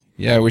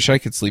Yeah, I wish I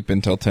could sleep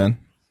until 10.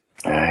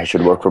 I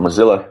should work for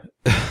Mozilla.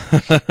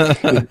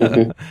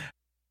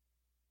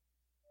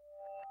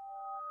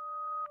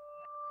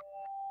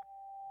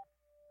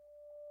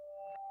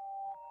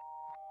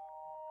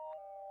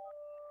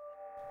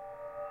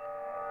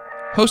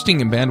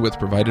 Hosting and bandwidth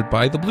provided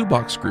by the Blue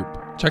Box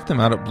Group. Check them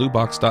out at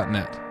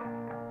bluebox.net.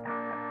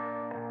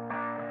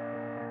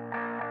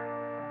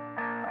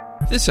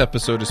 This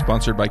episode is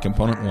sponsored by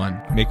Component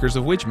One, makers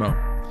of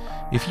Widgmo.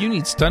 If you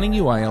need stunning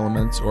UI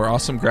elements or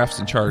awesome graphs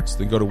and charts,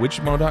 then go to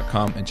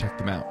widgmo.com and check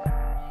them out.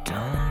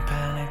 Don't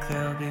panic,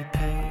 they'll be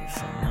paid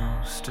for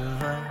most of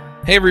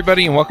us. Hey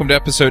everybody, and welcome to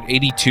episode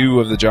 82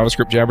 of the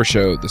JavaScript Jabber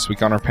Show. This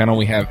week on our panel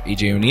we have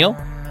AJ O'Neill,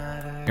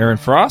 Aaron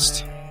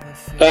Frost.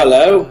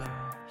 Hello.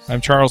 I'm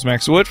Charles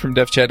Max Wood from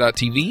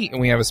devchat.tv, and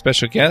we have a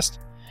special guest,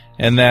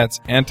 and that's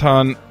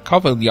Anton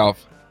Kovalyov.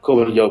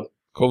 Kovalyov.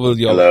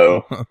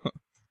 Hello.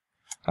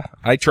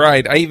 I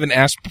tried. I even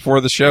asked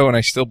before the show, and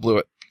I still blew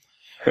it.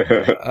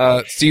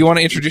 So you want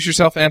to introduce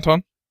yourself,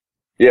 Anton?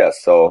 Yeah,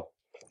 so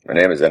my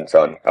name is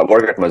Anton. I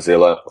work at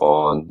Mozilla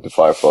on the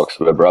Firefox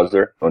web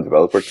browser on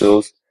developer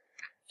tools,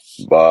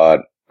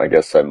 but I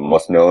guess I'm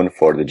most known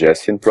for the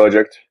JSHint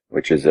project,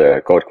 which is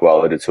a code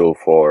quality tool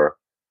for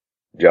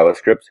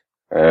JavaScript.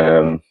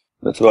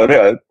 That's about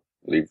it. I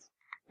live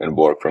and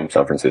work from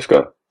San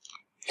Francisco,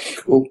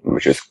 Cool.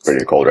 which is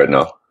pretty cold right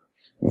now.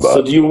 But,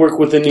 So do you work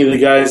with any of the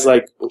guys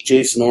like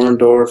Jason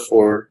Orendorf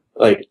or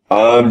like...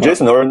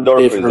 Jason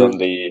Orendorf is different- on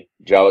the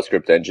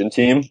JavaScript engine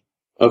team,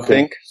 I Okay.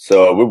 think.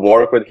 So we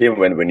work with him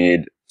when we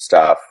need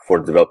staff for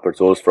developer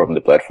tools from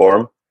the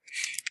platform.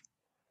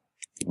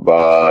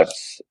 But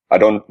I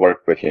don't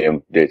work with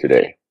him day to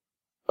day.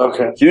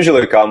 Okay.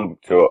 Usually come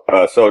to,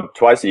 so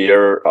twice a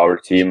year, our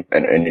team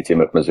and any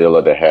team at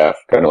Mozilla, they have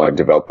kind of like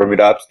developer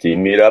meetups,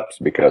 team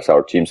meetups, because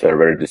our teams are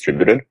very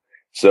distributed.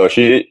 So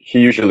he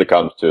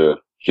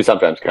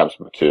sometimes comes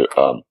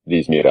to,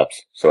 these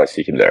meetups. So I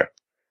see him there.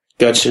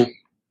 Gotcha.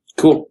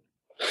 Cool.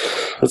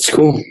 That's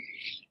cool.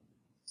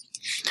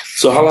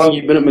 So how long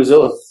you been at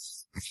Mozilla?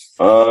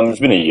 It's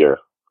been a year.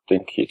 I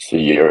think it's a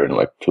year and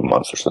like 2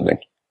 months or something.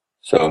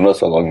 So not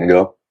so long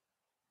ago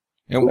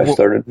And I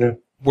started there.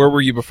 where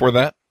were you before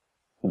that?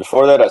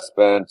 Before that, I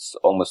spent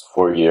almost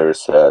 4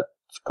 years at a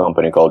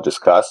company called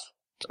Discuss,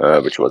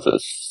 which was a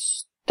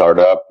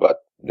startup, but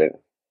then,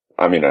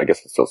 I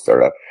guess it's still a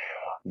startup.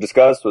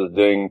 Discuss was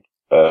doing,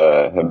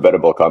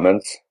 embeddable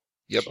comments.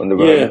 Yep. On the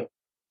web.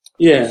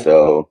 Yeah.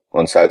 So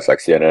on sites like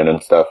CNN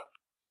and stuff.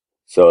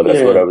 So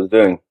that's what I was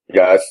doing.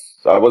 Yeah,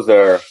 I was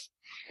there, I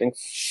think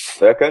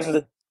second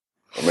or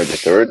maybe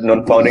third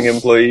non-founding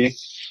employee.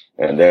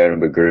 And then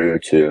we grew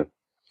to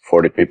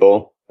 40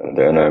 people. And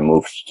then I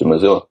moved to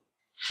Mozilla.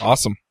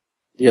 Awesome.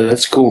 Yeah,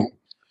 that's cool.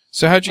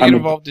 So how'd you get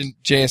involved in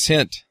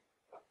JSHint?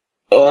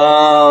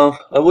 I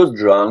was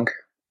drunk.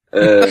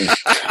 And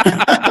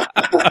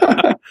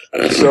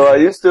so I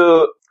used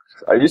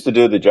to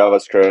do the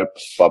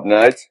JavaScript pub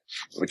night,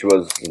 which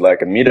was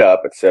like a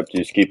meetup, except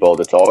you skip all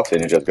the talks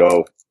and you just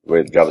go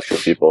with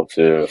JavaScript people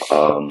to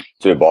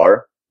a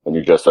bar and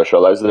you just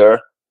socialize there.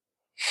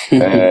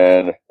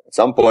 And at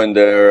some point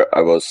there,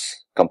 I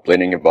was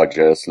complaining about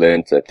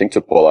JSLint, I think to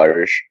Paul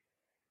Irish,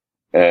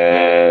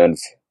 and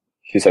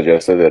he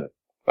suggested that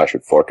I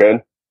should fork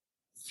it.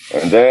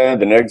 And then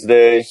the next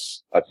day,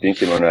 I pinged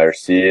him on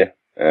IRC,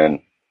 and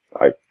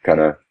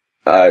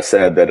I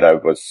said that I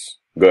was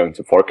going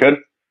to fork it.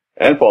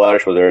 And Paul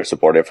Irish was very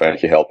supportive, and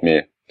he helped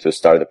me to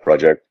start the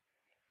project.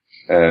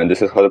 And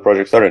this is how the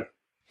project started.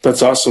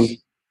 That's awesome.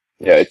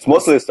 Yeah, it's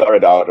mostly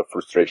started out of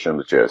frustration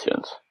with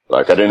JSHint.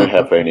 Like, I didn't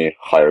have any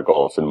higher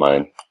goals in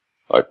mind.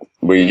 Like,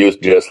 we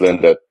used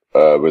JSLint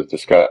with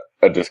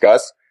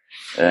Discuss,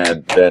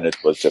 and then it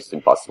was just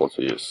impossible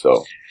to use,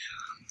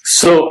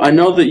 So I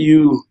know that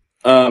you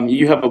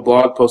have a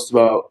blog post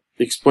about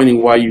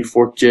explaining why you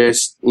forked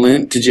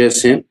JSLint to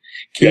JSHint.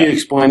 Can you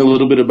explain a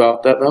little bit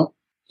about that, though?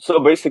 So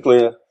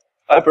basically,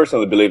 I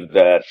personally believe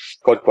that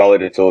code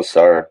quality tools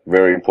are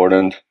very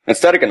important. And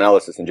static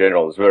analysis in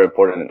general is very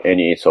important in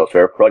any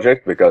software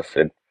project because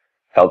it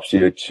helps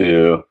you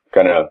to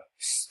kind of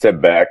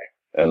step back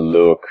and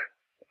look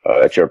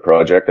at your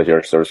project, at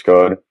your source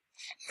code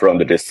from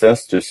the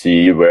distance to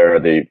see where are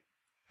the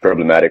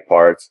problematic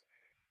parts.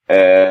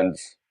 And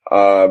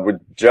with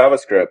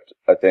JavaScript,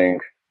 I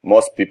think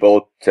most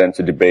people tend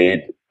to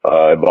debate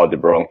about the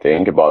wrong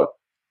thing, about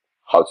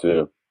how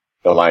to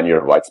align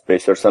your white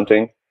space or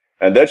something.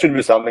 And that should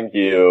be something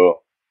you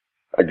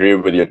agree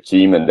with your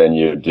team and then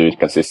you do it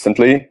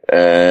consistently.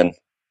 And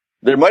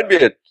there might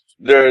be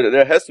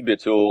there has to be a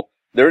tool.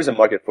 There is a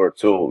market for a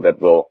tool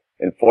that will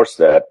enforce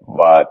that,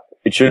 but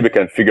it should be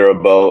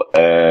configurable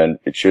and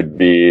it should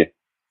be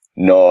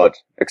not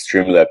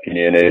extremely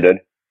opinionated.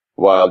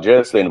 While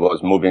JSLint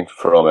was moving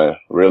from a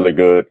really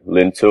good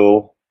lint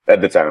tool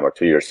at the time, like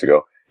 2 years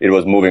ago, it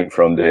was moving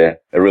from a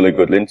really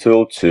good lint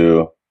tool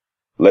to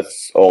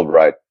let's all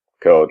write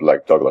code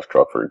like Douglas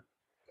Crockford.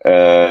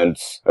 And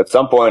at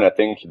some point, I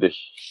think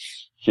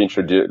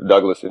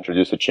Douglas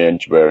introduced a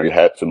change where you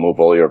had to move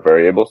all your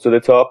variables to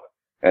the top.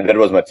 And that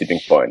was my tipping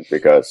point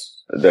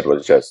because that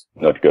was just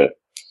not good.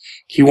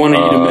 He wanted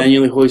you to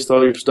manually hoist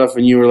all your stuff,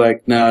 and you were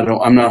like, "No,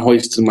 I'm not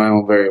hoisting my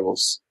own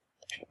variables."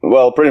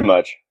 Well, pretty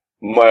much.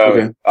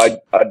 I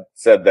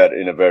said that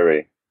in a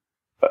very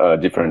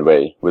different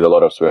way with a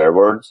lot of swear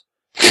words,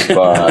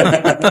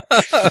 but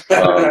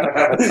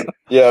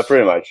yeah,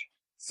 pretty much.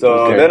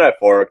 So then I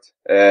forked,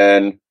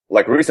 and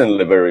like very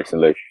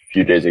recently, a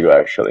few days ago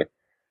actually,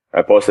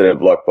 I posted a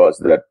blog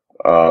post that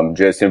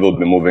JSHint will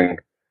be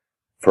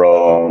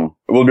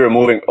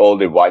removing all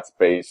the white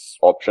space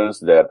options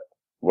that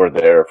were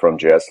there from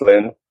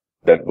JSLint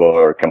that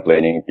were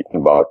complaining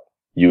about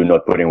you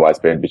not putting white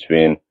space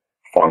between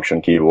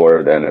function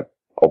keyword and an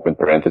open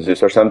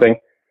parenthesis or something.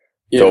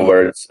 Yeah. So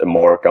where it's a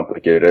more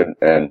complicated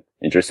and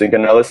interesting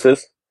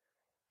analysis.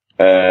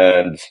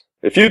 And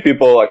a few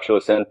people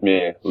actually sent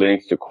me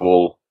links to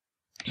cool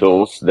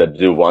tools that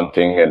do one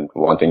thing and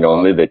one thing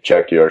only. They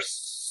check your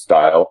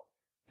style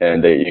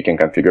and you can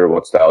configure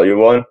what style you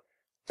want.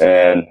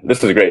 And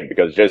this is great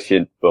because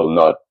JSHint will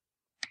not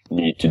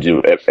need to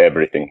do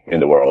everything in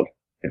the world.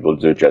 It will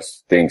do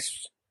just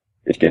things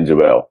it can do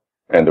well.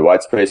 And the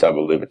white space, I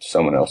will leave it to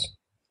someone else.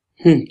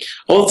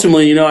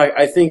 Ultimately,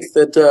 I think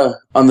that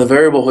on the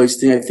variable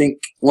hoisting, I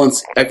think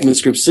once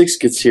ECMAScript 6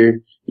 gets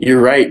here, you're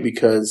right,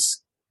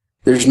 because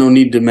there's no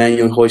need to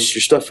manually hoist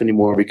your stuff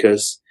anymore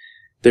because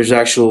there's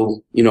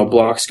actual,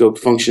 block scope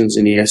functions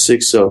in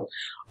ES6. So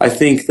I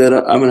think that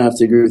I'm going to have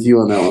to agree with you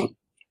on that one.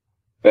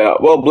 Yeah,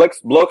 well,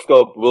 block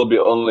scope will be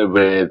only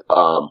with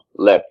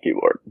left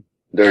keyword.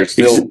 There's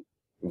still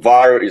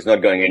var is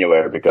not going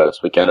anywhere because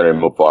we cannot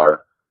remove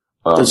var.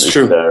 That's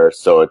true. There,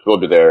 so it will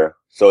be there.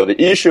 So the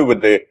issue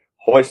with the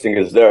hoisting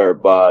is there,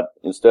 but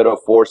instead of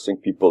forcing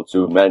people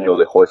to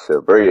manually hoist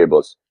their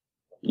variables,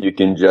 you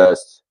can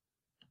just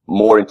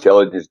more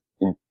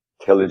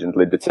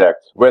intelligently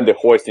detect when the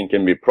hoisting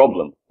can be a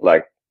problem,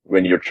 like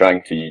when you're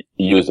trying to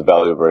use a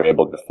value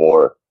variable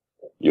before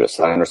you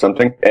assign or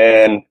something,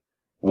 and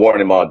warn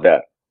them about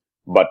that.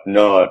 But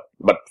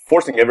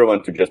forcing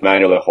everyone to just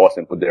manually host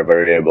and put their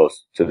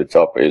variables to the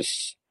top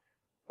is,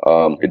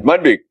 it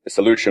might be a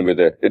solution with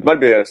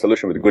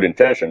good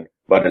intention,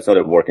 but it's not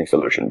a working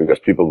solution because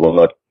people will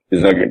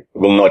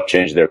not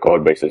change their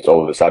code bases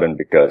all of a sudden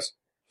because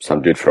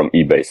some dude from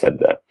eBay said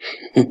that.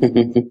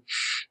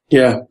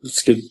 Yeah,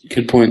 that's a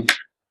good point.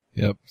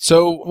 Yep.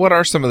 So what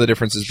are some of the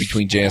differences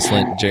between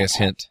JSLint and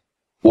JSHint?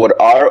 What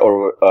are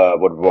or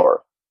what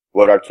were?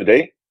 What are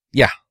today?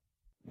 Yeah.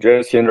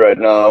 JSHint right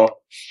now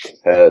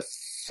has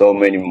so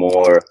many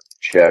more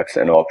checks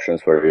and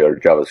options for your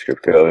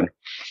JavaScript code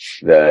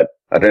that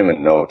I don't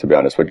even know, to be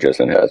honest, what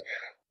JSLint has.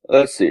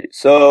 Let's see.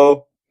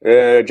 So,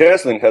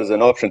 JSLint has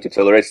an option to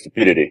tolerate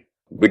stupidity.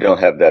 We don't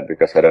have that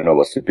because I don't know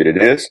what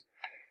stupidity is.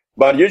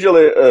 But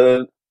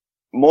usually,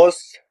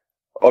 most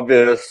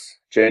obvious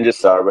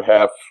changes are we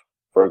have,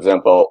 for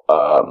example,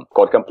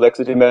 code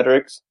complexity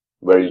metrics,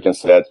 where you can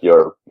set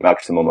your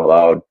maximum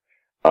allowed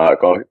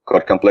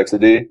code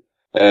complexity,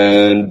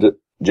 and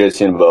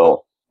JSHint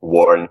will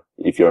warn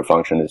if your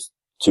function is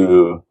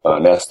too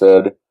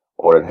nested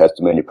or it has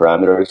too many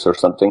parameters or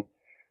something.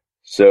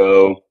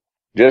 So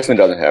JSHint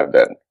doesn't have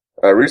that.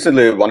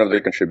 Recently, one of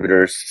the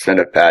contributors sent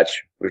a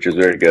patch, which is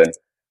very good,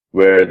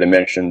 where they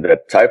mentioned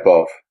that type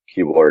of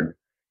keyword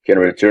can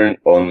return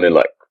only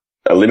like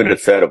a limited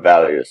set of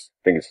values.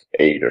 I think it's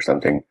 8 or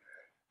something.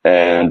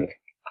 And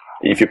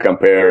if you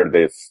compare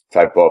this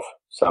type of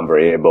some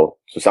variable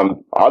to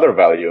some other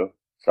value,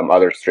 some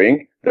other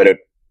string, that it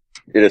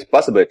is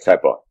possibly a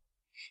typo.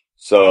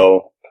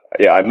 So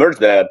yeah, I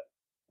merged that.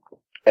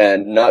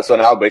 And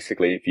now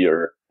basically if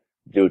you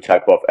do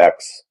type of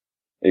X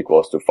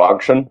equals to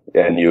function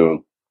and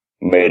you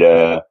made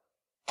a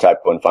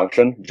typo in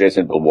function,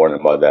 JSHint will warn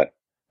about that.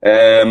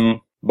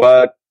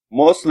 But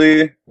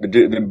mostly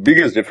the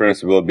biggest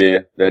difference will be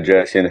that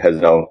JSHint has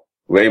now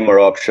way more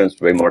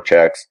options, way more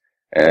checks,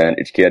 and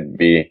it can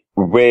be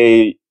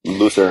way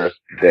looser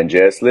than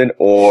JSLint,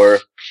 or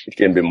it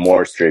can be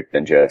more strict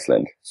than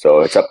JSLint. So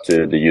it's up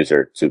to the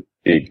user to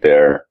pick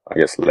their, I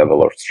guess,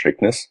 level of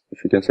strictness,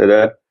 if you can say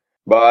that.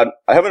 But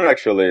I haven't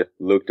actually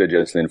looked at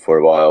JSLint for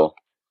a while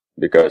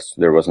because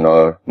there was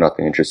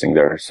nothing interesting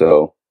there.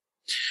 So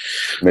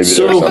maybe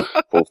there are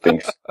some cool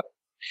things.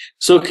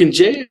 So can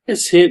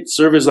JSHint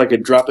serve as like a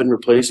drop-in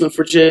replacement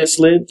for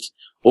JSLint,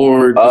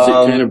 or does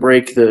it kind of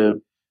break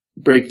the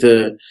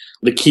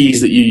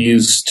keys that you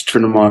use to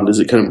turn them on? Does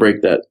it kind of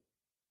break that?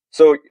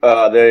 So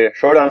the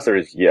short answer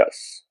is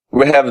yes.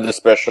 We have the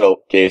special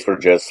case for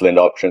JSLint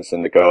options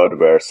in the code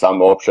where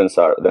some options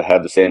that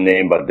have the same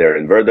name but they're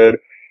inverted.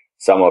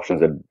 Some options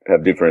that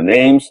have different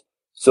names.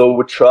 So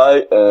we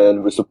try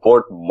and we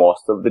support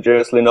most of the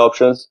JSLint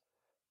options,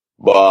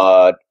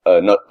 but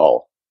not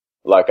all.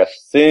 Like I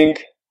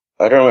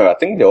don't remember, I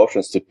think the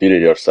option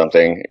stupidity or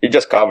something, it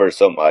just covers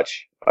so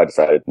much. I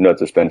decided not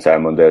to spend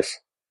time on this.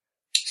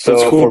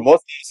 So cool. For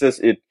most cases,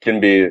 it can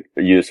be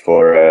used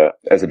for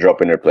as a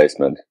drop-in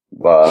replacement,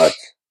 but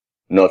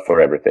not for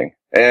everything.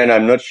 And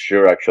I'm not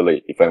sure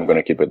actually if I'm going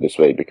to keep it this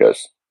way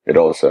because it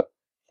also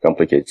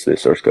complicates the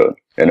source code.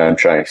 And I'm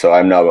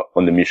now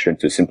on the mission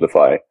to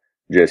simplify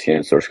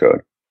JSHint source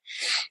code.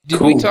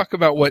 Did we talk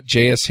about what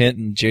JSHint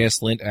and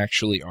JSLint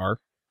actually are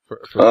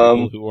for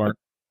people who aren't?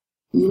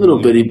 A little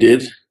bit he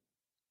did.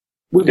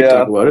 We can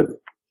talk about it.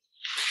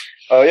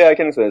 Oh, yeah, I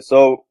can say.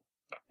 So,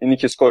 in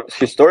the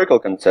historical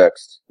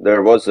context,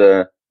 there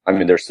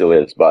still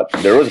is, but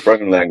there was a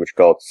programming language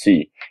called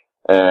C.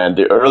 And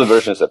the early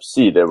versions of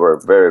C, they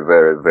were very,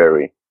 very,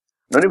 very,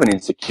 not even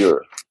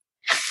insecure.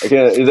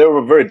 Again, they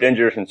were very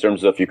dangerous in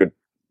terms of you could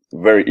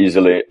very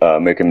easily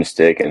make a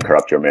mistake and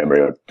corrupt your memory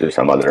or do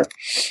some other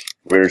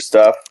weird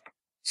stuff.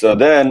 So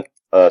then,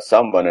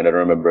 someone, and I don't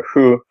remember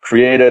who,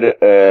 created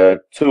a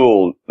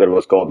tool that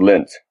was called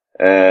lint.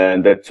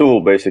 And that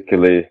tool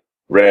basically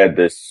read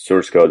this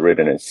source code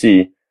written in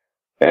C,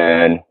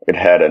 and it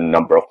had a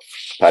number of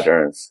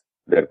patterns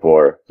that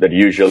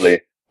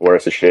usually were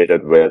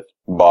associated with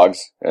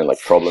bugs and like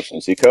problems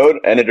in C code,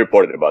 and it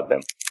reported about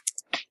them.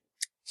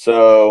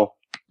 So,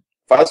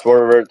 fast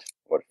forward,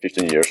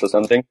 15 years or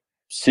something,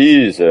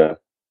 C is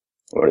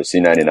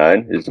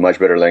C99 is a much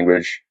better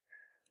language.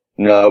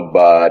 No,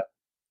 but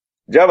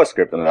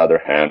JavaScript, on the other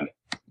hand,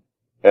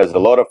 has a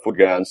lot of foot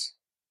guns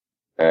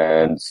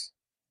and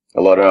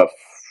a lot of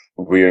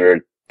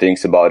weird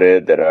things about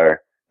it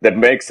that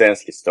make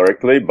sense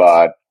historically,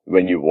 but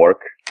when you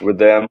work with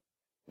them,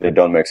 they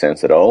don't make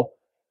sense at all.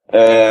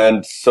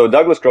 And so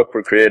Douglas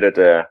Crockford created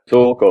a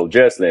tool called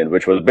JSLint,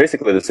 which was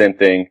basically the same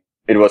thing.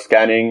 It was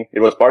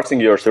parsing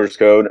your source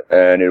code,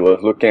 and it was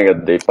looking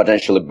at the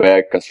potentially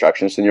bad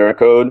constructions in your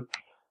code,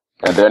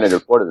 and then it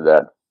reported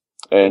that.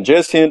 And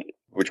JSHint,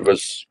 which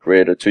was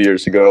created 2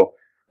 years ago,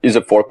 is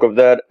a fork of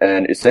that,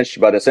 and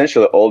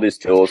essentially all these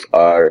tools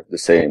are the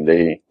same.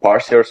 They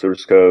parse your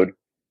source code,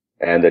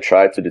 and they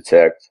try to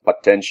detect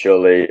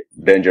potentially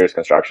dangerous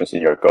constructions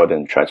in your code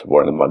and try to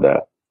warn them about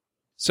that.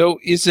 So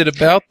is it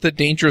about the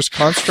dangerous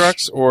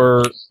constructs,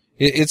 or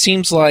it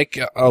seems like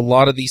a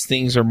lot of these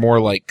things are more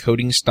like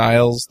coding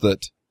styles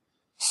that...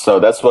 So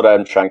that's what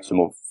I'm trying to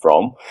move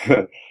from.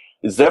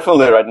 It's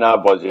definitely right now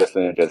both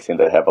JSLint and JSHint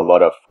that have a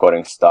lot of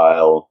coding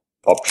style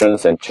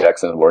options and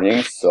checks and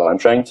warnings. So I'm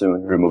trying to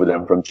remove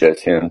them from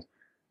JSHint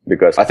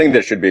because I think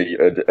there should be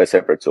a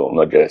separate tool,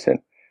 not JSHint.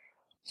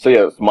 So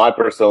yeah, my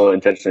personal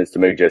intention is to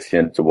make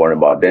JSHint to warn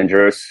about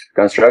dangerous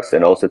constructs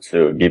and also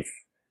to give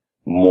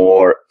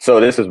more. So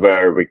this is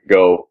where we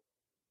go.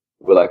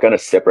 We're like kind of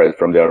separate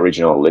from the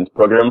original lint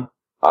program.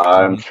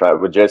 I'm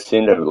trying with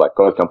JSHint and like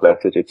code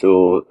complexity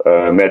tool,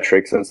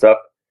 metrics and stuff.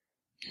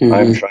 Mm-hmm.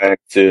 I'm trying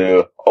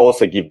to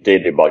also give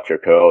data about your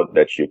code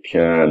that you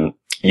can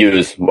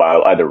use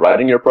while either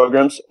writing your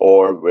programs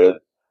or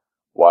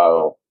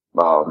while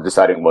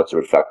deciding what to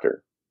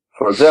refactor.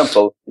 For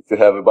example, if you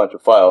have a bunch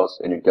of files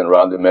and you can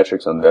run the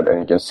metrics on that and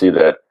you can see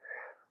that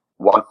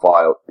one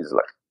file is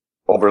like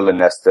overly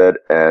nested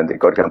and the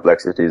code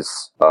complexity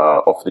is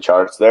off the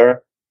charts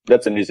there,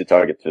 that's an easy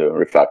target to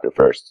refactor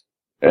first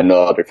and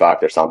not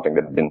refactor something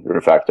that's been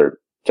refactored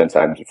 10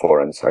 times before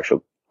and it's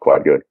actually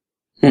quite good.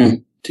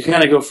 To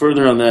kind of go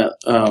further on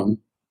that,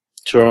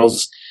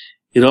 Charles,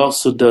 it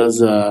also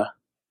does,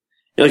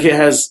 it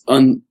has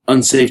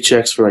unsafe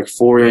checks for like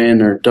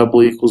for-in or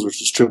double equals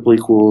versus triple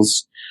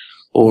equals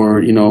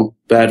or,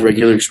 bad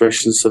regular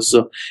expressions and stuff.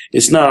 So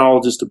it's not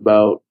all just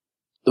about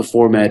the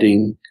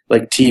formatting,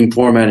 like team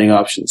formatting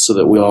options so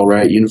that we all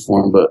write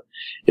uniform, but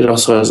it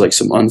also has like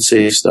some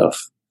unsafe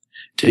stuff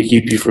to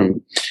keep you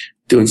from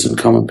doing some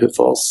common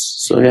pitfalls.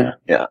 So yeah.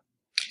 Yeah.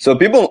 So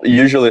people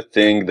usually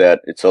think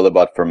that it's all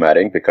about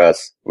formatting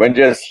because when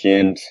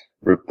JSHint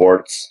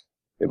reports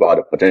about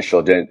a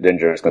potential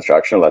dangerous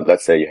construction, like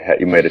let's say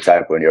you made a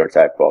typo in your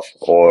typo,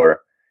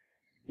 or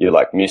you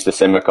like missed the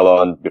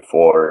semicolon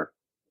before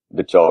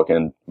the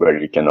token where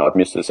you cannot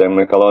miss the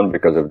semicolon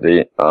because of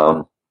the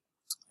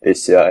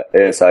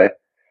ASI.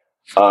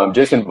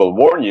 JSHint will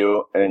warn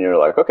you, and you're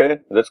like, okay,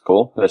 that's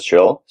cool, that's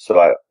chill.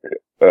 So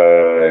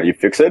you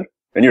fix it,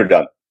 and you're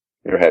done.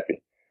 You're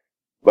happy.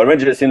 But when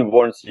JSHint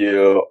warns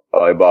you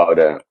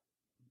about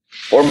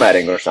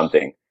formatting or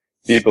something,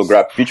 people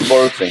grab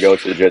pitchforks and go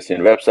to the JSHint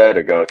website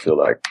or go to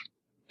like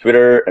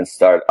Twitter and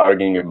start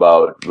arguing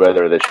about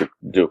whether they should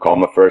do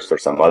comma first or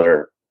some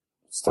other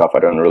stuff I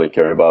don't really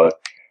care about.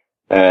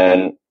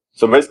 And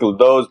so basically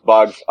those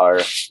bugs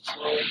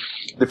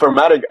the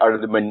formatting are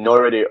the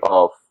minority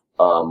of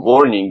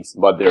warnings,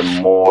 but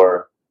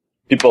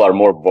people are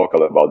more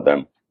vocal about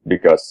them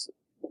because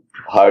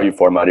how you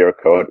format your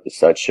code is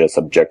such a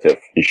subjective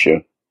issue.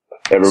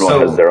 Everyone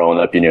has their own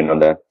opinion on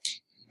that.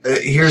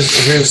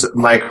 Here's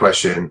my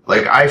question.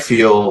 Like, I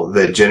feel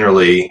that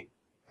generally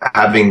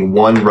having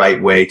one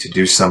right way to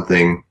do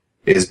something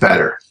is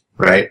better,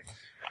 right?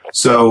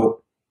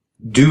 So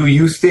do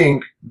you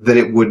think that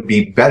it would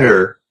be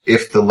better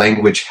if the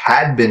language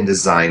had been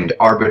designed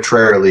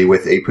arbitrarily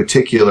with a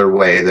particular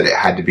way that it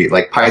had to be,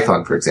 like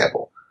Python, for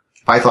example?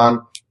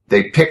 Python,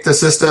 they picked a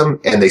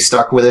system and they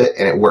stuck with it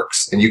and it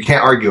works. And you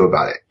can't argue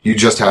about it. You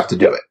just have to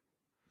do it.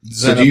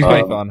 So do you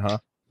Python, huh?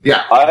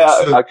 Yeah.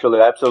 I actually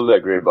absolutely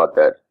agree about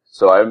that.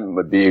 So I'm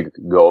a big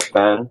Go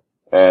fan.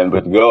 And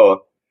with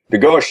Go, the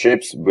Go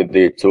ships with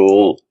the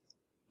tool,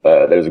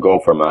 there's a Go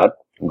format,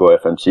 Go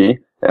FMC,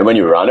 and when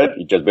you run it,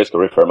 it just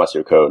basically reformats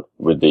your code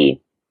with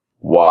the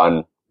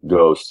one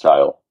Go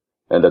style,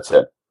 and that's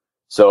it.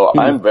 So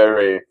I'm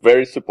very,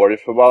 very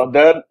supportive about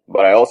that,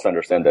 but I also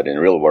understand that in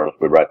real world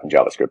we write in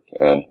JavaScript,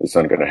 and it's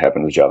not going to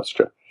happen with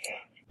JavaScript.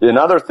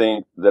 Another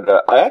thing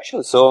that I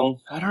actually saw,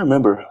 I don't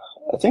remember,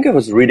 I think I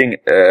was reading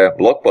a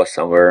blog post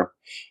somewhere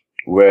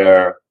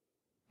where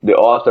the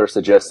author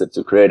suggested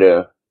to create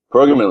a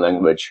programming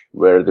language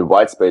where the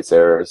whitespace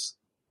errors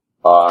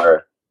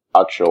are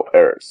actual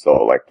errors.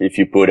 So like if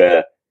you put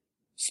a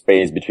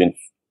space between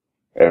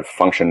a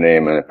function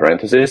name and a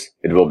parenthesis,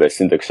 it will be a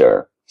syntax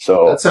error.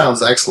 So that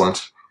sounds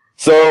excellent.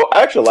 So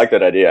I actually like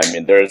that idea. I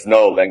mean, there is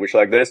no language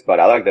like this, but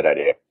I like that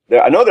idea.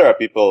 I know there are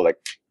people like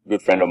a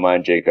good friend of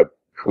mine, Jacob,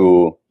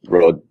 who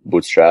wrote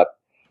Bootstrap.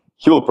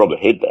 He will probably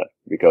hate that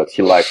because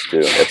he likes to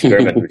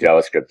experiment with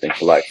JavaScript and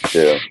he likes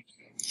to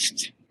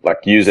like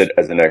use it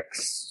as an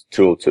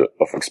tool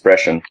of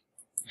expression.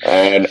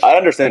 And I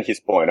understand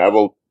his point.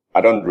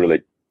 I don't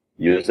really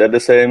use that the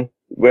same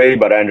way,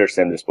 but I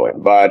understand this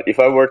point. But if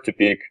I were to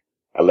pick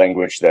a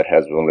language that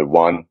has only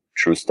one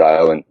true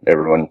style and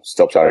everyone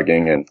stops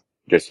arguing and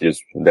just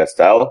use that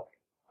style,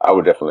 I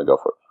would definitely go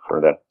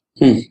for that.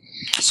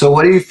 So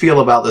what do you feel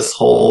about this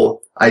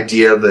whole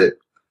idea that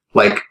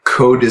like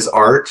code is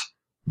art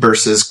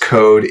versus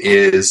code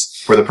is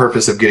for the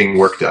purpose of getting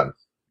work done?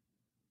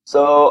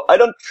 So I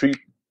don't treat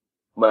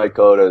my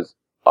code as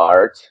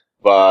art,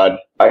 but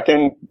I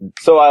can.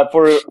 So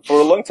for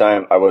a long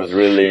time I was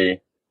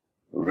really,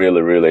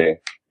 really, really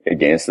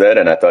against that,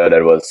 and I thought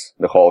that was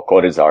the whole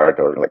code is art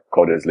or like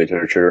code is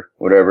literature,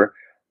 whatever,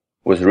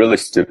 was really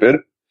stupid.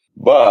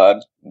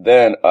 But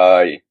then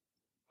I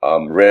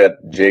read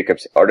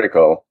Jacob's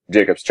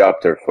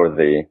chapter for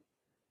the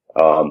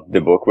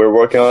book we're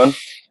working on,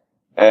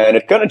 and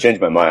it kind of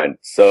changed my mind.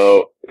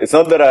 So it's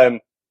not that I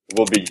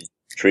will be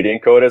treating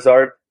code as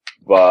art,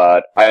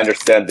 but I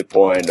understand the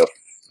point of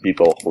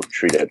people who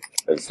treat it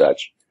as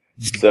such.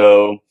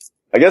 So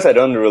I guess I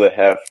don't really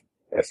have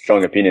a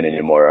strong opinion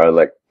anymore. I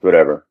like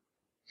whatever.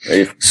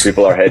 If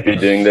people are happy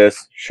doing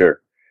this, sure.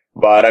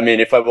 But I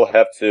mean, if I will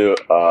have to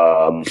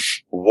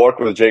work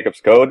with Jacob's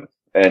code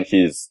and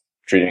he's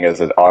treating it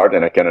as art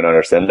and I cannot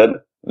understand that,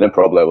 then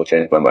probably I will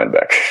change my mind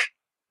back.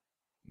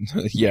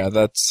 Yeah,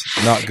 that's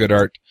not good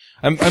art.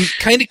 I'm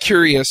kind of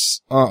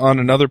curious on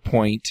another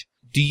point.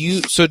 Do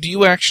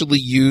you actually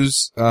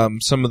use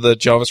some of the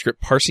JavaScript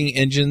parsing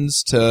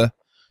engines to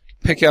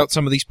pick out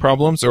some of these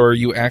problems, or are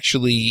you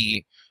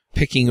actually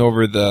picking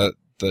over the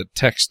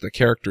text, the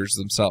characters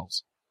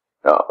themselves?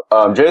 No,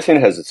 JSHint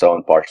has its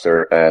own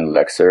parser and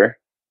lexer,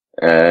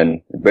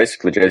 and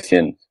basically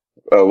JSHint,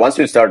 once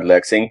you start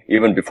lexing,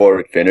 even before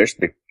it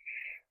finished,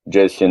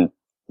 JSHint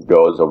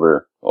goes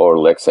over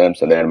all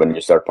lexems, and then when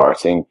you start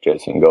parsing,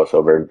 JSHint goes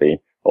over the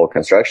all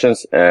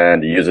constructions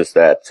and uses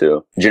that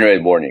to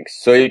generate warnings.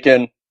 So you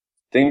can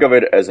think of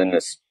it as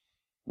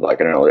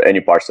like, I don't know, any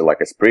parser like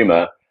a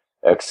Sprima,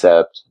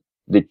 except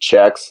the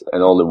checks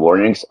and all the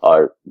warnings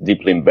are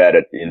deeply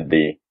embedded in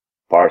the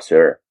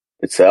parser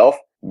itself,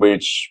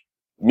 which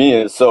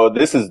means, so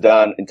this is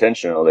done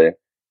intentionally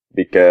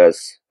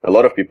because a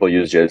lot of people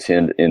use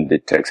JSHint in the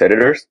text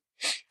editors,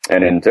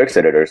 and in text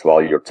editors,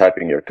 while you're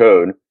typing your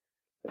code,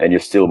 and you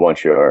still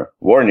want your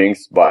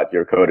warnings, but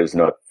your code is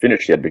not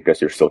finished yet because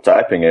you're still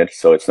typing it,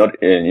 so it's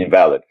not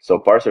invalid. So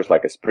parsers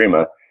like a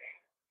Sprima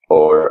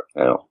or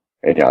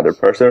any other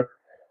parser,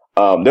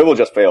 they will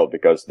just fail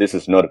because this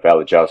is not a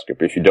valid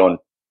JavaScript. If you don't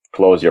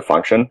close your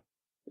function,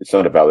 it's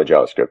not a valid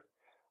JavaScript.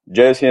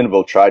 JSHint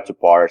will try to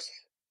parse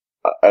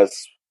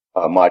as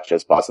much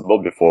as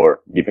possible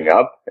before giving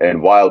up,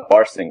 and while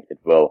parsing, it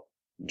will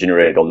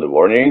generate all the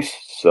warnings.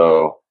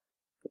 So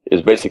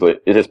it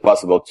is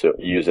possible to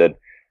use it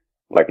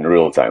like in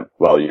real time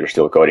while you're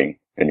still coding,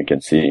 and you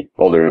can see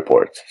all the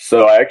reports.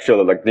 So I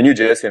actually, like the new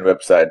JSHint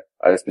website,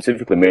 I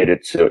specifically made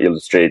it to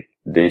illustrate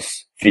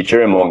this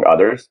feature among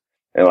others.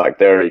 And like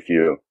there, if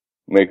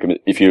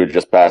you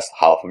just pass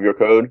half of your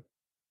code,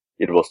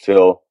 it will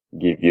still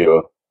give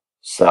you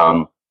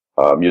some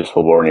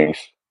useful warnings.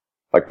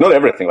 Like not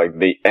everything, like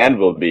the end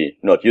will be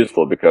not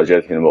useful because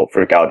JSHint will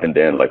freak out in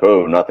the end, like,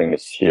 oh, nothing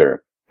is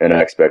here. And I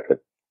expected,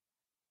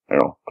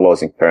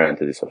 closing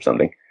parentheses or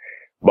something.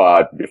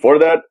 But before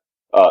that,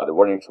 the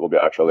warnings will be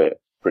actually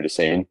pretty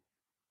sane.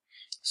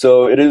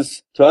 So it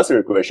is, to answer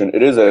your question,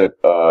 it is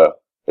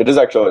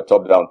actually a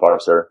top-down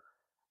parser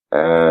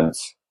and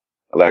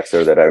a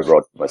lexer that I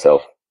wrote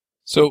myself.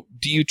 So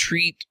do you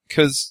treat,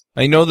 because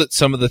I know that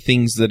some of the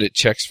things that it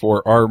checks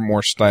for are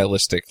more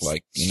stylistic,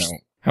 like,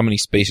 how many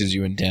spaces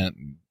you indent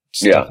and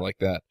stuff like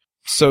that.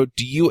 So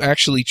do you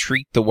actually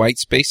treat the white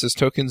space as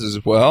tokens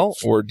as well,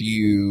 or do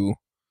you?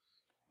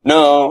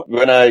 No,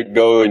 when I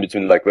go in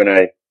between, like when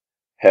I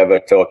have a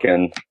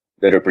token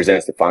that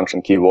represents the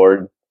function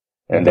keyword,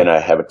 and then I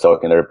have a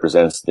token that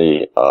represents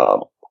the,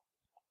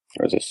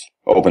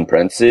 open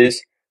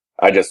parentheses,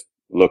 I just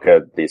look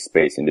at the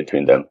space in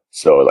between them.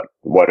 So like,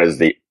 what is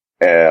the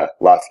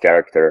last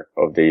character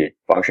of the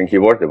function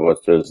keyword. It was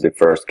just the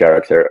first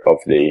character of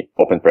the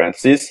open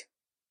parentheses.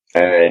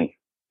 And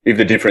if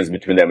the difference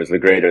between them is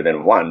greater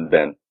than 1,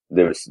 then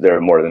there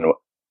are more than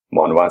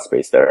one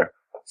space there.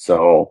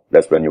 So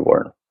that's when you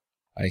warn.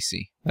 I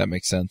see. That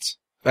makes sense.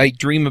 I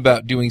dream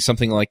about doing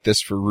something like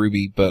this for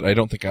Ruby, but I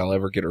don't think I'll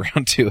ever get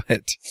around to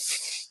it.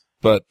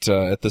 But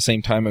at the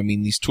same time, I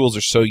mean, these tools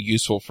are so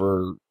useful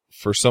for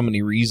so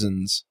many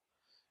reasons,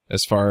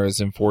 as far as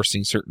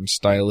enforcing certain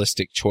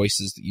stylistic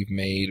choices that you've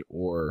made,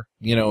 or,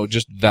 you know,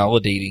 just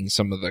validating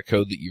some of the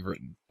code that you've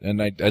written.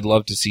 And I'd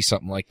love to see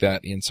something like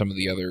that in some of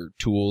the other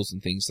tools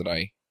and things that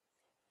I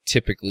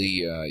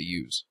typically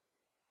use.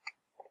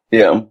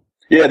 Yeah.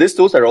 Yeah, these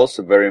tools are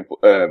also very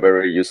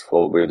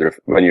useful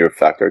when you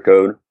refactor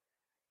code.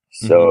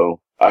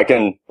 So I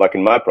can, like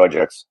in my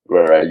projects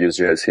where I use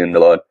JSHint a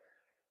lot,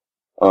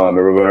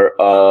 everywhere,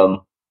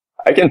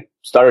 I can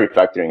start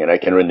refactoring and I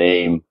can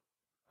rename,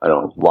 I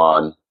don't know,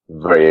 one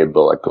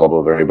variable, like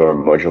global variable or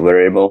module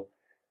variable,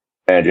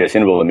 and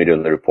JSHint will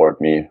immediately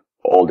report me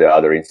all the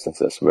other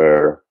instances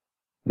where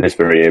this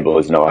variable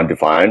is now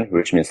undefined,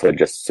 which means I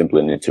just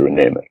simply need to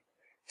rename it.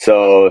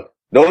 So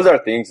those are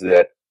things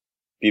that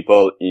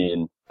people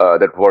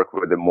that work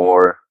with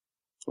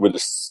the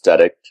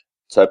static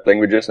type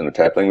languages and the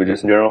type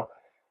languages in general,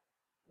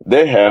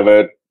 they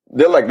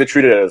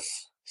treat it as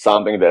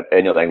something that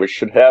any language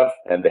should have,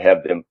 and they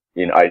have them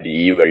in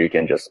IDE where you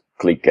can just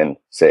click and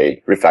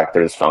say refactor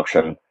this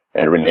function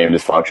and rename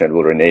this function. It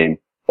will rename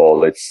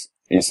all its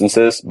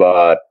instances,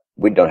 but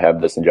we don't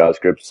have this in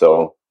JavaScript,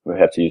 so we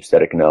have to use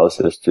static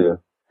analysis to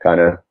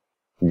kind of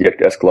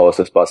get as close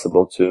as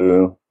possible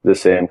to the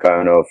same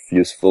kind of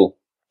useful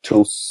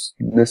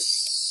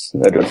toolsness.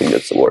 I don't think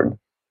that's the word.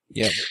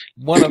 Yeah.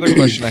 One other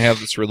question I have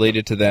that's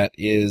related to that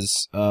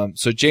is,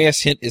 so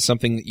JSHint is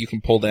something that you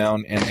can pull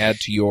down and add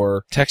to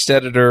your text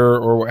editor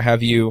or what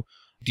have you.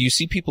 Do you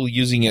see people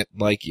using it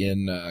like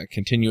in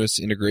continuous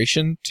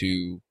integration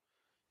to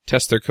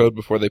test their code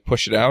before they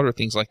push it out or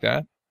things like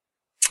that?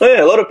 Oh,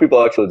 yeah, a lot of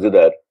people actually do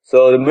that.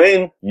 So the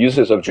main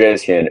uses of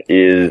JSHint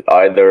is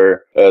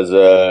either as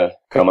a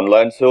command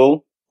line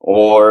tool,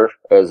 or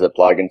as a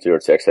plugin to your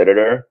text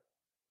editor,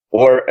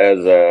 or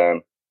as a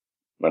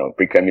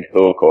pre-commit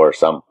hook or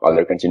some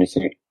other continuous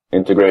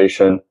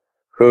integration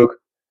hook.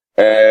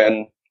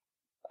 And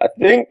I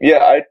think,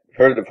 I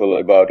heard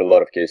about a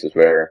lot of cases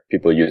where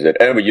people use it,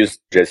 and we use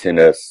JSHint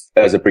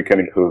as a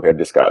pre-commit hook at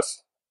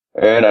Discuss.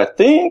 And I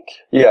think,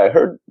 I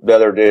heard the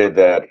other day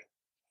that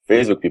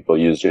Facebook people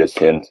use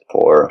JSHint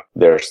for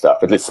their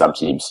stuff, at least some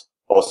teams,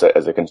 also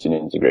as a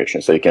continuous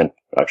integration. So you can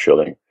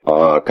actually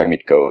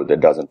commit code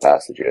that doesn't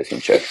pass the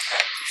JSHint check.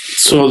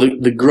 So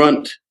the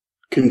Grunt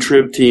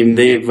contrib team,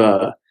 they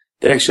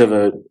actually have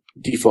a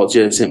default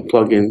JSHint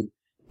plugin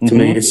to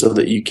make it so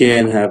that you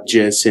can have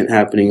JSHint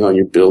happening on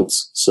your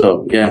builds.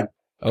 So, yeah.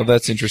 Oh,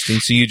 that's interesting.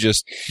 So you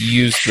just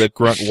use the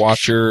Grunt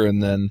watcher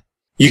and then...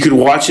 You could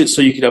watch it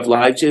so you could have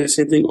live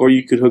JSHinting, or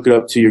you could hook it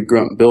up to your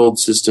Grunt build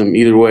system.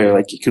 Either way,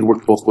 like, it could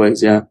work both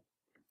ways, yeah.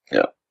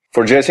 Yeah.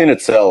 For JSHint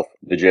itself,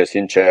 the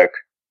JSHint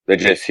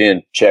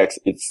checks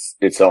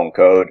its own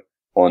code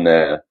on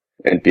the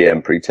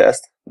NPM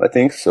pretest, I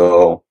think.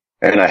 So,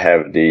 and I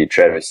have the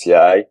Travis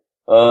CI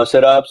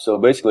set up. So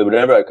basically,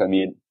 whenever I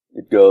commit,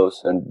 it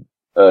goes and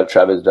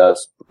Travis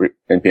does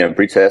npm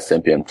pretest,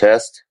 npm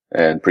test,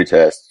 and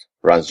pretest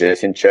runs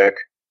JSHint check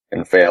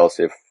and fails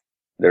if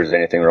there's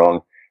anything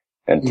wrong,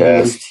 and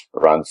test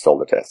runs all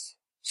the tests.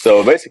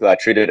 So basically, I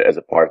treat it as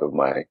a part of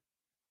my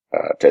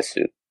test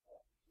suite.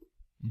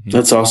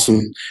 That's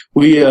awesome.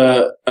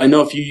 I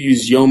know if you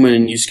use Yeoman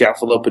and you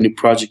scaffold up a new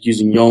project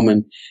using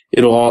Yeoman,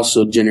 it'll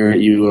also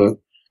generate you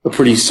a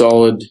pretty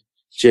solid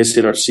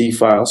JSHint.rc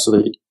file so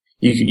that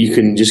you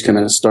can just kind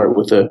of start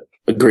with a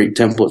great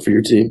template for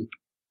your team.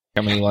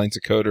 How many lines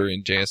of code are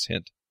in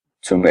JSHint?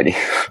 Too many.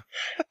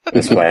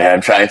 That's why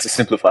I'm trying to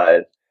simplify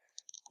it.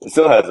 It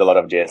still has a lot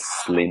of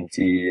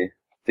JSLinty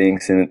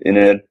things in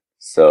it.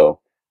 So,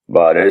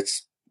 but I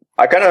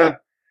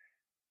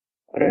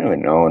don't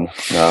even know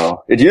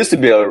now. It used to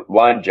be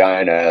one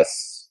giant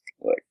ass,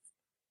 like,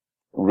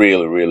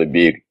 really, really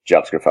big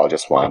JavaScript file,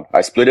 just one.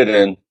 I split it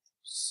in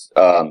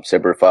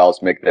separate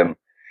files, made them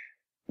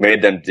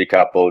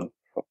decoupled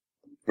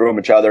from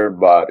each other,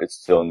 but it's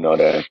still not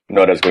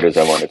as good as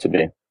I want it to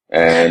be.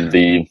 And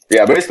basically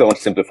I want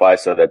to simplify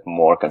so that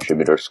more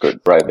contributors could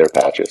write their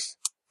patches,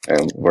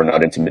 and we're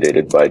not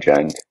intimidated by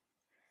giant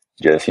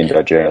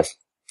JSHint.js.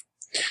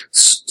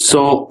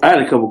 So I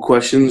had a couple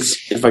questions,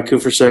 if I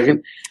could, for a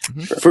second.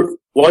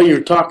 While you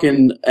were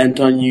talking,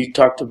 Anton, you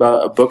talked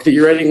about a book that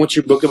you're writing. What's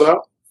your book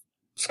about?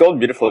 It's called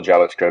Beautiful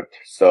JavaScript.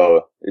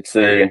 So it's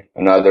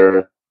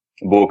another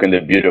book in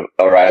the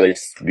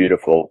O'Reilly's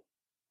Beautiful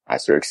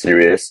Asterisk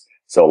series.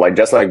 So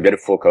just like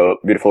Beautiful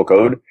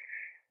Code,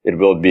 it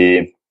will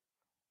be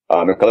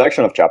a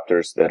collection of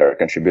chapters that are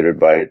contributed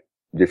by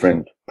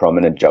different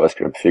prominent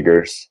JavaScript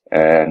figures,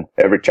 and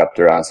every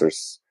chapter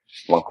answers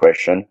one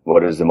question: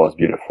 what is the most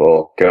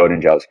beautiful code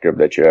in JavaScript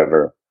that you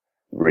ever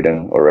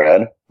written or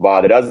read?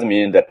 But it doesn't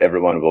mean that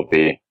everyone will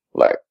be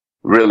like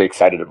really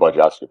excited about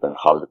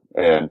JavaScript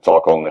and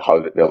talk only how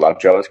they love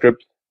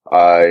JavaScript.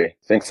 I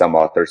think some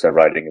authors are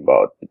writing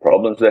about the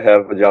problems they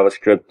have with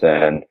JavaScript,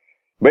 and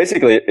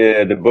basically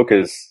the book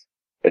is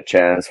a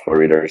chance for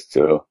readers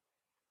to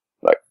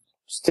like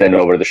stand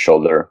over the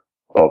shoulder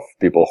of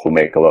people who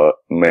make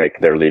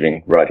their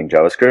living writing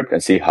JavaScript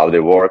and see how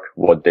they work,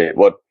 what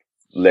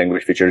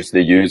language features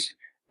they use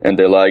and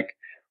they like,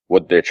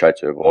 what they try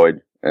to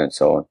avoid, and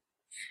so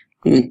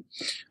on.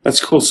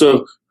 That's cool.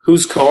 So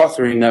who's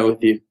co-authoring that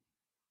with you?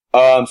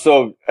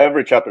 So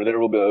every chapter there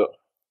will be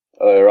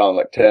around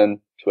like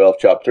 10, 12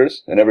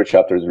 chapters, and every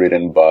chapter is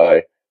written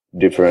by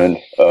different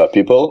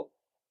people.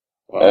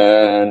 Wow.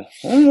 And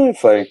I don't know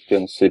if I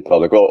can say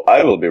public. Well,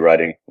 I will be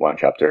writing one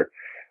chapter.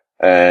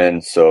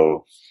 And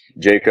so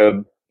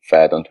Jacob,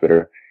 Fat on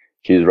Twitter,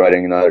 he's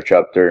writing another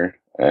chapter.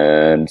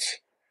 And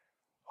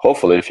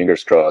hopefully,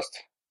 fingers crossed,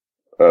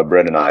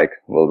 Brett and Ike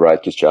will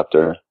write this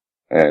chapter.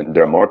 And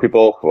there are more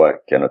people who I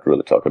cannot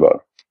really talk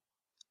about.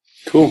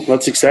 Cool.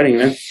 That's exciting,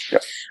 man. Yeah.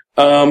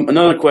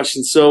 Another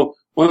question. So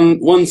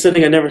one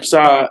setting I never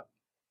saw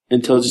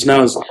until just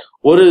now is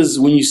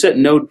when you set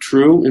node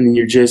true in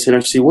your JSHint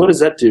FC, what does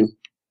that do?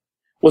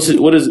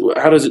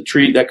 How does it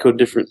treat that code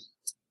different?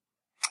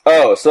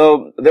 Oh,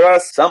 so there are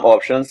some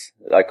options.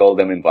 I call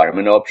them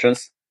environment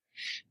options.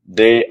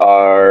 They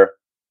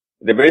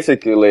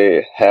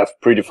basically have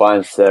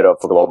predefined set of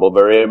global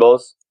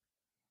variables,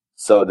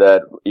 so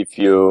that if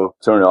you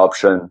turn an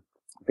option,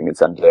 I think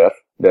it's MDF,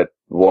 that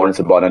warns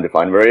about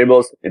undefined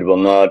variables, it will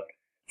not.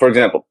 For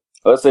example,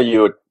 let's say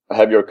you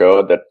have your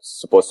code that's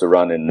supposed to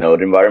run in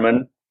Node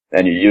environment,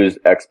 and you use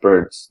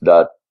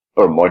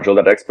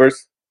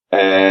module.experts,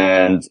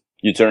 and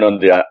you turn on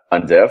the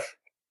undef.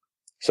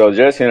 So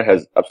JSHint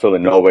has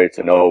absolutely no way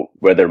to know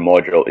whether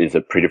module is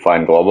a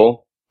predefined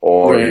global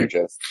or you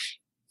just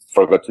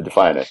forgot to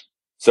define it.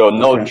 So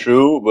node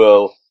true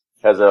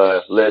has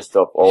a list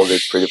of all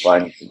these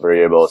predefined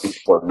variables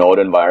for node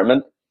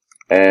environment,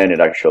 and it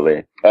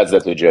actually adds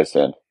that to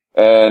JSHint.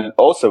 And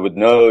also with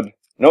node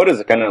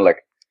is kind of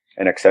like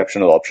an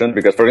exceptional option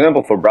because, for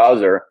example, for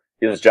browser,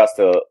 it's just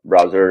a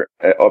browser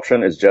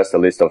option. It's just a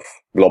list of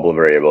global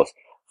variables.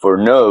 For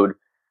node,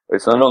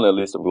 it's not only a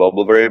list of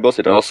global variables,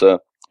 it also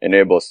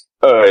enables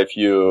a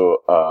few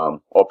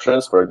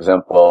options. For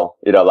example,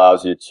 it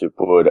allows you to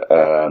put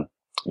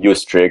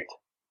use strict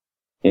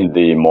on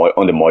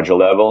the module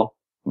level,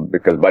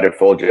 because by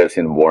default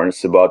JSHint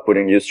warns about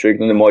putting use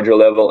strict on the module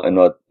level and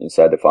not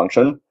inside the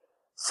function.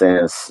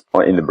 Since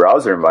in the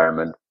browser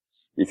environment,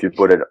 if you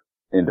put it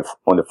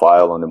on the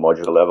file on the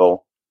module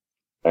level,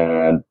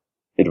 and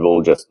it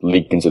will just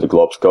leak into the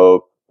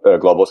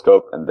global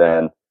scope, and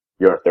then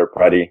your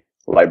third-party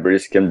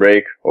libraries can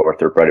break, or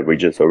third-party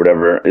widgets, or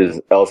whatever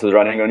else is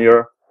running on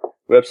your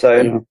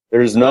website. Yeah.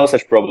 There is no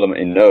such problem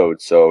in Node,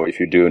 so if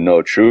you do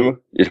node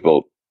true, it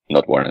will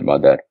not warn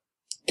about that.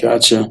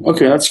 Gotcha.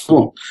 Okay, that's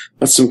cool.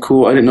 That's some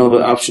cool. I didn't know the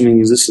optioning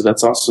existed.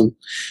 That's awesome.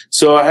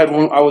 So I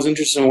was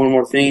interested in one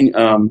more thing.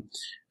 I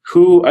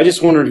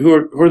just wondered who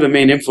are the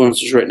main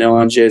influencers right now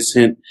on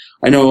JSHint?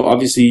 I know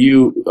obviously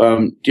you.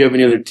 Do you have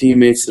any other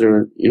teammates that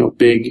are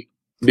big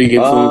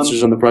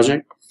influencers on the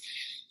project?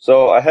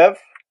 So I have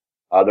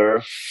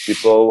other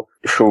people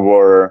who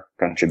were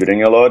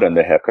contributing a lot and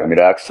they have commit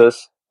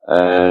access,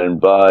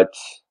 but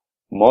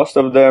most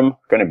of them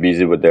kind of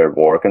busy with their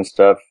work and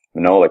stuff.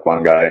 Like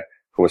one guy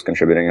who was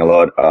contributing a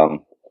lot.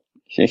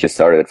 He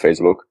started at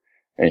Facebook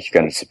and he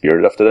kind of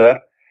disappeared after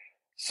that.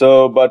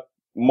 So, but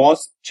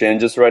most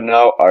changes right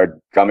now are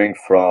coming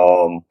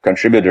from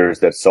contributors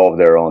that solve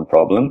their own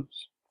problems.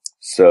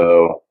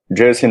 So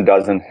JSHint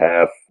doesn't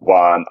have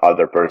one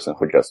other person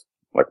who just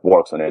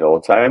works on it all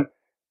the time,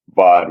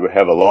 but we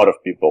have a lot of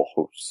people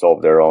who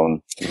solve their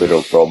own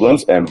little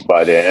problems. And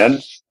by the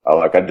end,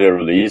 I did a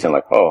release and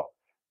I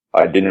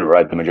didn't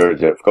write the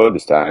majority of code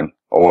this time,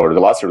 or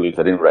the last release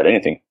I didn't write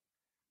anything.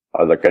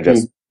 I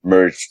just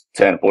merged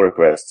 10 pull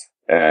requests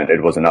and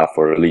it was enough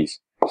for release.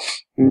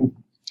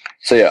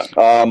 So yeah,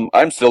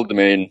 I'm still the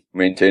main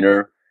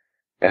maintainer,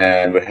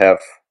 and we have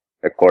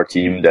a core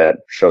team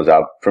that shows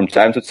up from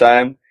time to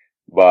time,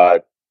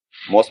 but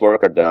most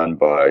work are done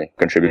by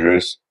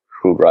contributors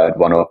who write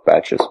one-off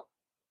patches.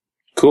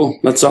 Cool.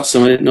 That's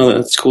awesome. I didn't know that.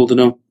 That's cool to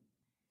know.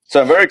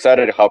 So I'm very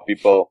excited about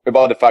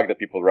the fact that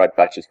people write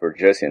patches for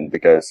JSHint,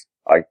 because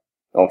I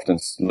often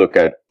look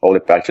at all the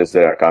patches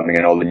that are coming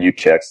and all the new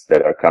checks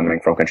that are coming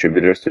from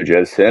contributors to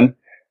JSHint.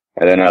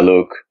 And then I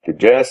look to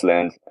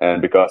JSLint,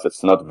 and because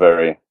it's not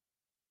very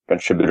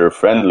contributor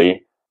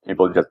friendly,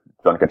 people just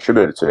don't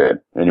contribute to it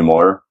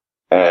anymore.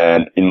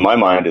 And in my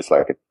mind, it's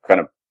it kind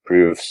of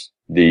proves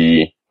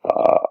the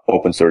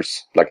open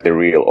source, the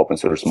real open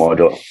source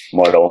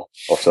model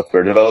of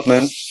software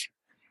development.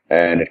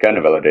 And it kind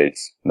of validates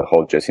the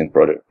whole JSHint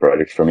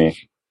project for me,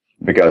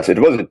 because it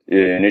wasn't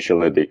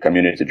initially the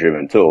community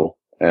driven tool.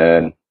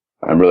 And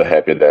I'm really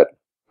happy that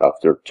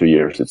after 2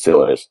 years, it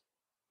still is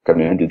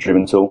community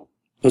driven tool.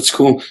 That's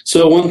cool.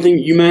 So one thing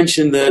you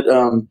mentioned that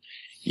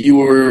you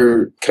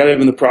were kind of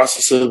in the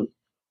process of,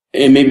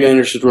 and maybe I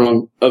understood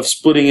wrong, of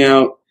splitting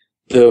out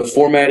the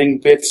formatting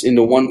bits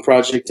into one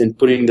project and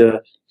putting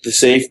the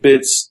safe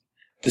bits,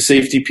 the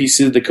safety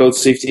pieces, the code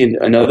safety,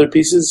 and other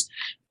pieces.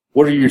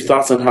 What are your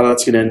thoughts on how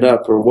that's going to end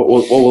up, or what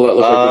will that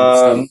look like when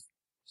it's done?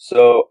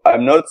 So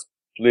I'm not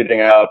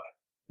splitting up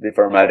the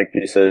formatting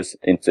pieces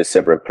into a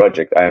separate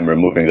project. I am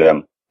removing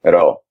them at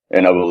all,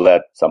 and I will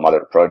let some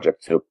other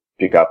project to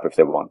pick up if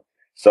they want.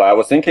 So I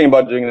was thinking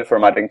about doing the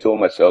formatting tool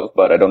myself,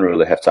 but I don't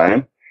really have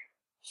time.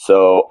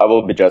 So I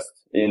will be just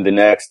in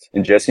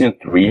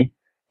JSHint 3,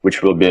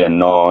 which will be a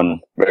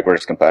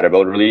non-backwards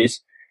compatible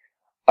release.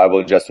 I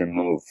will just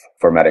remove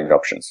formatting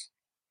options.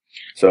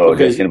 So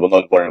JSHint will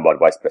not worry about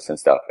white space and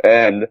stuff.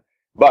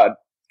 But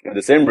in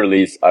the same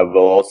release, I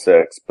will also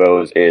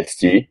expose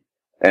AST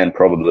and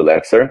probably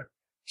Lexer.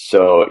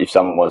 So if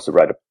someone wants to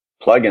write a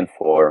plugin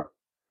for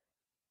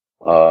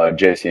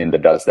JSHint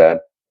that does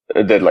that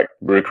like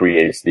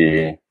recreates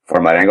the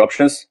formatting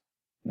options,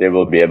 they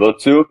will be able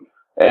to.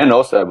 And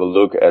also I will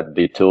look at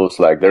the tools,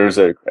 like there's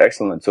an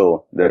excellent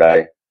tool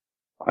that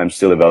I'm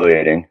still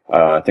evaluating.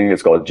 I think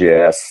it's called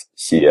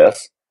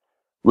JSCS,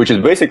 which is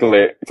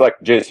basically, it's like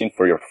JSHint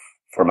for your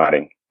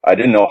formatting. I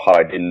didn't know how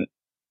I didn't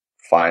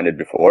find it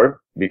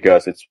before,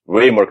 because it's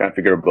way more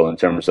configurable in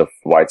terms of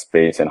white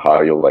space and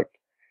how you like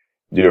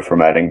do your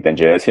formatting than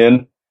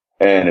JSHint.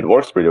 And it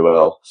works pretty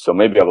well. So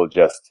maybe I will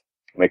just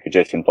make a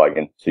JSHint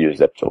plugin to use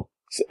that tool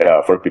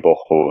for people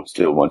who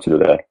still want to do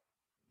that.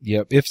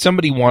 Yep. If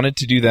somebody wanted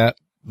to do that,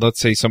 let's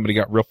say somebody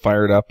got real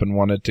fired up and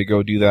wanted to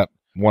go do that,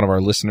 one of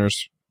our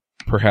listeners,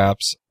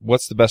 perhaps,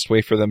 what's the best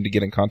way for them to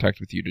get in contact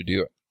with you to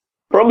do it?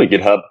 Probably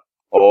GitHub.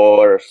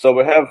 So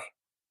we have,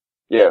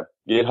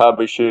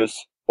 GitHub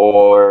issues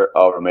or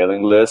our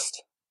mailing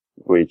list,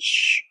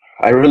 which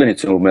I really need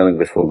to move mailing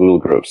list for Google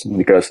groups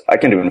because I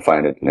can't even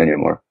find it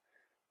anymore.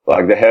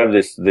 Like they have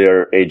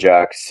their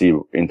Ajax-C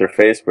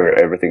interface where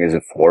everything is a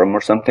forum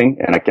or something,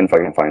 and I can't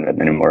fucking find it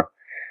anymore.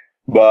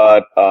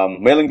 But,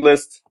 mailing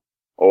list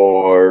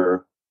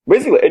or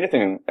basically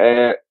anything,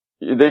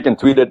 they can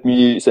tweet at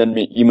me, send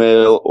me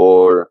email,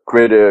 or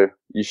create a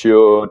issue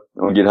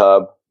on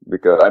GitHub,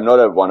 because I'm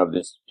not one of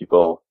these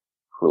people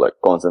who like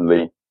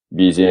constantly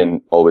busy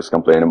and always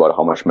complain about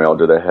how much mail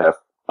do they have.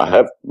 I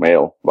have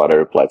mail, but I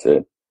reply to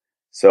it.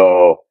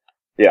 So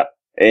yeah,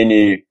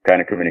 any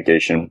kind of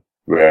communication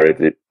where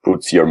it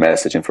puts your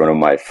message in front of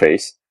my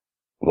face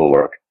will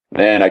work.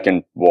 Then I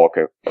can walk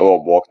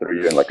through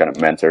you and like kind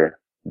of mentor,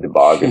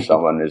 debug if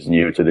someone is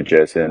new to the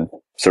JSHint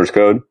source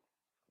code.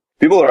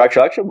 People are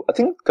actually, I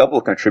think a couple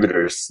of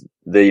contributors,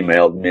 they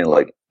emailed me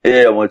like,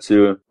 hey, I want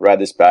to write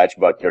this patch,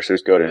 but your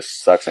source code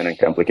sucks and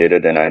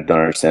complicated and I don't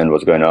understand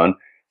what's going on.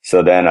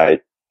 So then I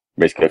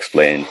basically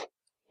explained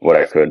what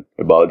I could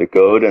about the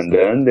code, and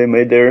then they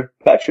made their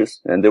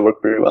patches and they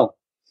work pretty well.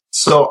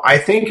 So I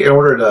think in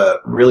order to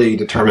really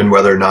determine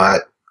whether or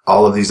not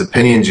all of these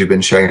opinions you've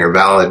been sharing are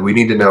valid, we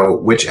need to know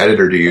which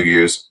editor do you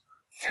use.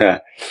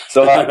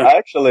 So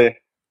I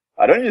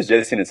don't use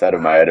JSHint inside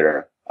of my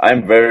editor.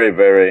 I'm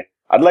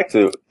I'd like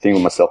to think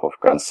of myself as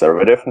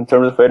conservative in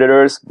terms of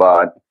editors,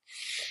 but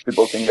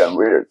people think I'm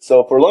weird.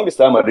 So for the longest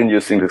time, I didn't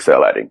use syntax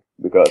highlighting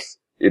because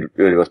it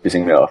really was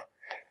pissing me off.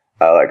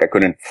 I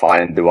couldn't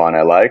find the one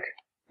I like,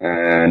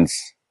 and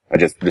I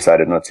just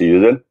decided not to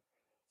use it.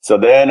 So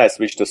then I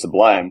switched to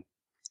Sublime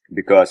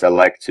because I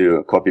like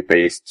to copy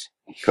paste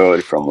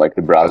code from like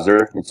the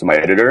browser into my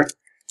editor,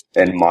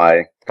 and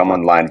my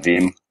command line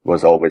Vim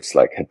was always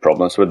like had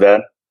problems with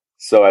that.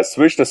 So I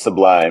switched to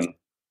Sublime,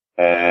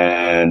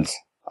 and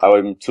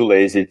I'm too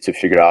lazy to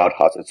figure out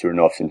how to turn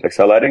off syntax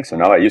highlighting. So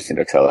now I use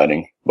syntax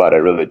highlighting, but I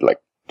really like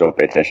don't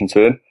pay attention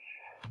to it.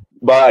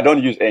 But I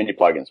don't use any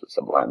plugins with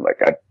Sublime.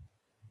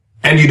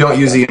 And you don't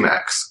use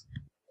Emacs.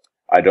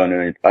 I don't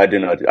know. I do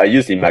not. I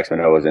used Emacs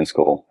when I was in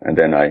school, and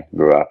then I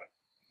grew up.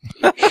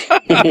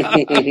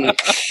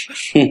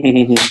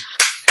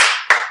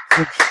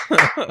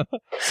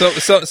 So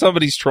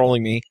somebody's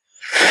trolling me.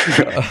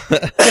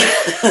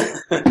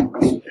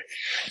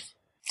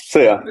 So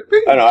yeah,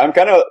 I know. I'm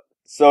kind of.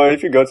 So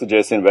if you go to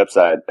JSHint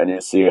website and you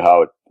see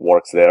how it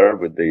works there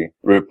with the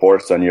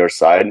reports on your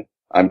side,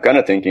 I'm kind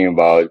of thinking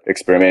about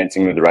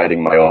experimenting with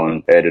writing my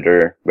own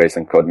editor based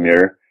on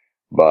CodeMirror,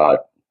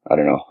 but I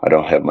don't know. I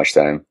don't have much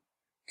time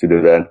to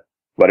do that,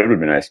 but it would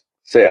be nice.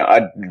 So yeah,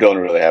 I don't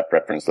really have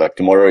preference. Like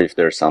tomorrow, if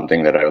there's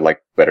something that I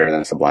like better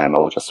than Sublime, I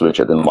will just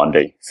switch it in one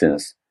day.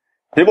 Since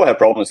people have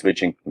problems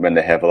switching when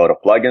they have a lot of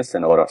plugins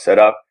and a lot of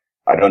setup,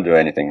 I don't do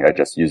anything. I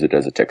just use it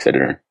as a text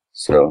editor.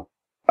 So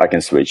I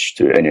can switch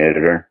to any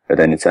editor at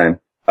any time.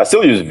 I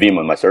still use Vim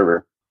on my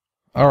server.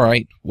 All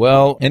right.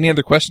 Well, any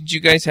other questions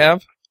you guys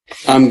have?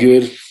 I'm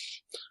good.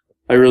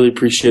 I really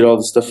appreciate all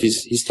the stuff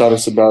he's taught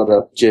us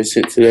about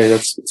JSHint today.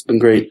 It's been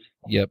great.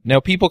 Yep. Now,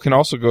 people can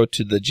also go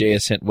to the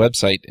JSHint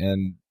website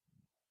and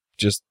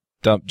just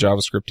dump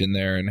JavaScript in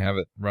there and have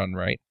it run,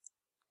 right?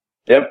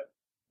 Yep.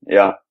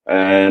 Yeah.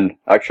 And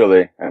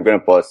actually, I'm going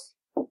to post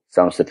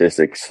some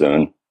statistics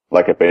soon,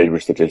 like a page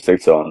with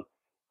statistics on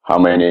how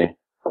many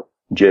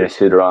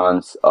JSHint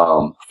runs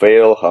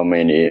fail, how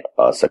many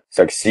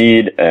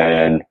succeed,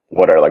 and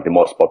what are like the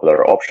most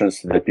popular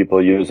options that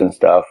people use and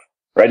stuff.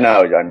 right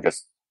now I'm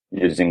just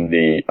using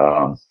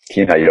the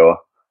Kin.io.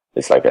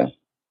 It's like a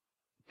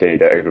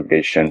data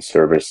aggregation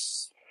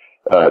service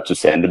to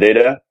send the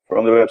data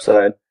from the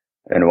website.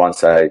 And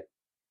once I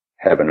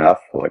have enough,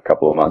 like a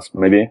couple of months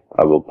maybe,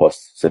 I will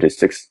post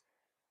statistics.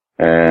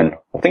 And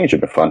I think it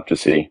should be fun to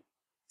see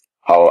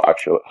how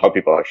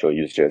people actually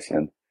use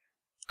JSHint.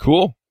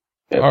 Cool.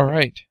 Yep. All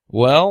right.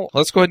 Well,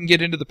 let's go ahead and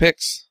get into the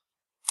picks.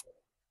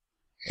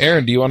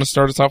 Aaron, do you want to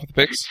start us off with the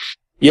picks?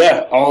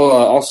 Yeah,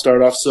 I'll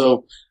start off.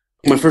 So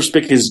my first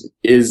pick is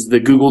the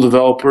Google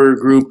developer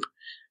group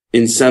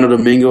in Santo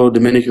Domingo,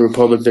 Dominican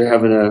Republic. They're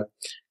having a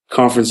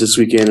conference this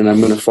weekend, and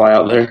I'm going to fly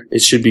out there.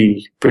 It should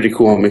be pretty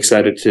cool. I'm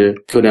excited to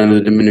go down to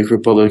the Dominican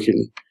Republic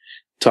and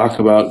talk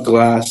about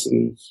Glass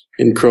and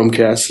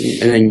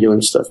Chromecast and Angular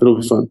and stuff. It'll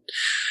be fun.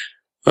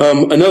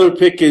 Another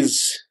pick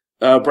is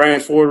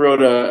Brian Ford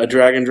wrote a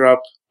drag and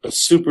drop, a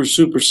super,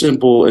 super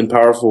simple and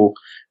powerful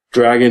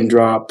drag and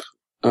drop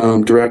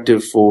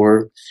directive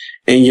for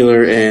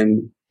Angular,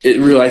 and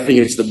I think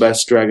it's the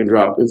best drag and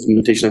drop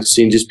implementation I've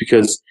seen, just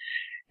because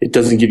it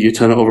doesn't give you a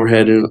ton of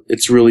overhead and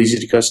it's real easy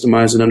to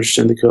customize and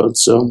understand the code.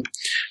 So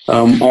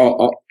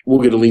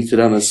we'll get a link to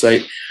that on the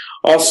site.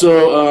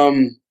 Also,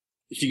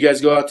 if you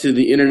guys go out to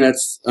the internet,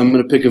 I'm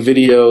going to pick a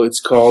video. It's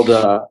called,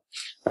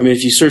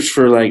 if you search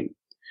for like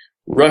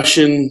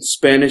Russian,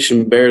 Spanish,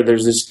 and bear,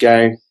 there's this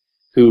guy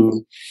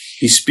who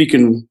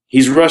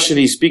he's Russian,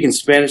 he's speaking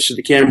Spanish to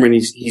the camera, and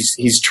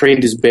he's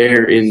trained his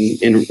bear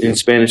in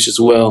Spanish as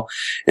well,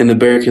 and the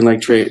bear can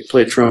like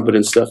play trumpet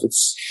and stuff.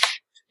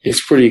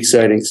 It's pretty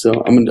exciting.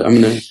 So I'm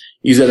gonna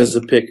use that as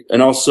a pick.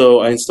 And also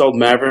I installed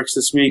Mavericks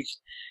this week,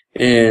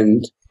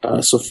 and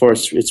so far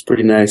it's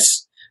pretty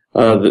nice.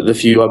 The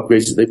few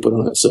upgrades that they put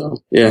on it.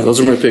 So yeah, those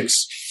are my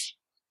picks.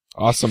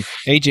 Awesome.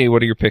 AJ,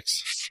 what are your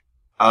picks?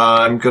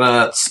 I'm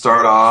gonna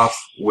start off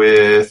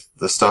with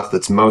the stuff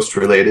that's most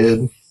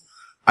related.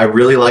 I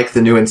really like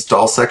the new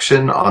install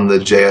section on the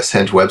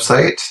JSHint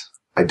website.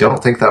 I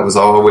don't think that was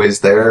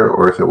always there,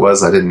 or if it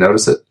was, I didn't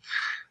notice it.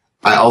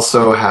 I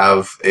also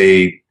have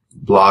a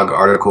blog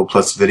article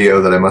plus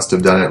video that I must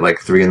have done at like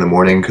 3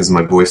 a.m. because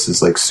my voice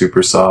is like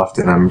super soft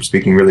and I'm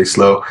speaking really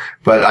slow.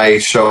 But I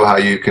show how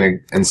you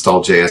can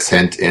install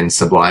JSHint in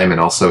Sublime and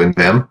also in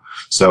Vim.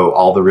 So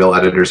all the real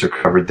editors are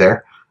covered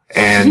there.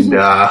 And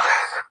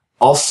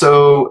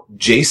also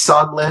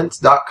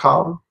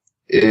JSONlint.com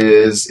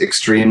is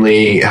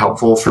extremely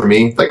helpful for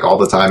me. Like all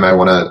the time I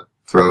want to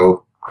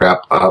throw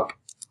crap up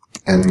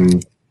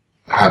and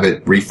have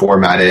it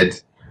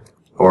reformatted,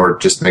 or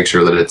just make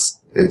sure that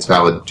it's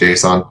valid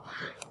JSON,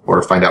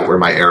 or find out where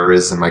my error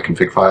is in my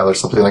config file or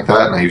something like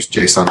that. And I use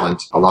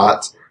JSONlint a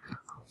lot.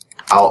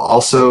 I'll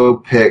also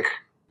pick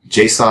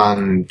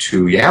JSON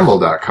to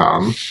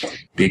YAML.com,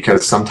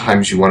 because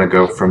sometimes you want to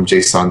go from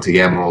JSON to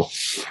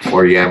YAML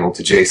or YAML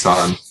to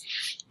JSON,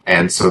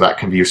 and so that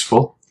can be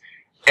useful.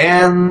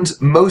 And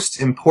most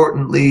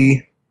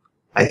importantly,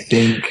 I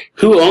think...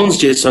 Who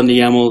owns JSON to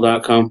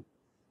YAML.com?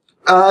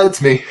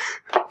 It's me.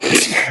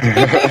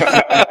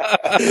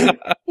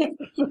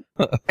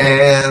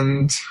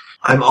 And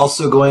I'm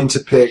also going to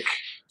pick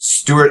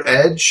Stuart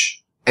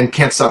Edge and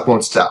Can't Stop,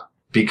 Won't Stop,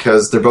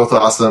 because they're both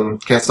awesome.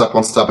 Can't Stop,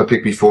 Won't Stop I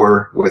picked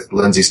before with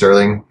Lindsey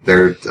Sterling.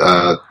 They're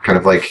kind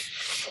of like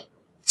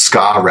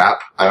ska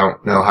rap. I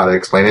don't know how to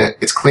explain it.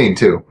 It's clean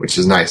too, which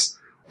is nice.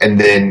 And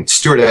then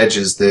Stuart Edge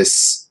is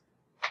this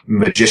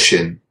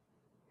magician,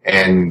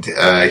 and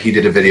he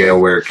did a video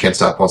where Can't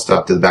Stop, Won't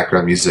Stop did the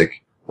background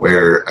music,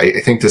 where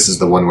I think this is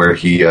the one where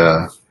he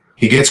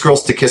gets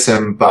girls to kiss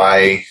him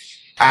by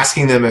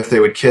asking them if they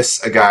would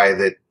kiss a guy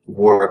that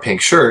wore a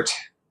pink shirt,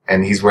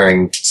 and he's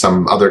wearing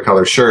some other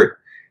color shirt,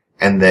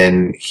 and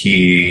then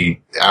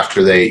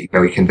after he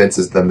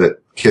convinces them that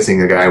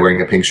kissing a guy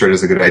wearing a pink shirt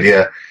is a good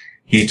idea,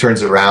 he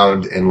turns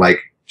around and like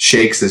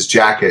shakes his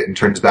jacket and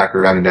turns back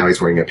around, and now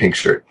he's wearing a pink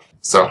shirt.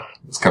 So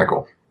it's kind of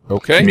cool.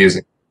 Okay.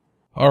 Amusing.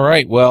 All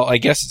right. Well, I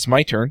guess it's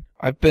my turn.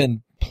 I've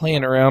been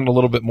playing around a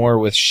little bit more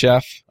with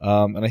Chef,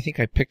 and I think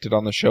I picked it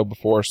on the show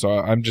before, so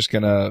I'm just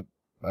gonna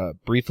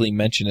briefly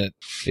mention it.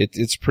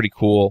 It's pretty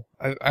cool.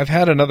 I've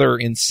had another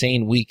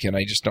insane week, and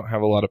I just don't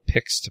have a lot of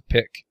picks to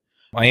pick.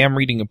 I am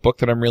reading a book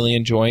that I'm really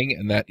enjoying,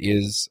 and that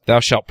is Thou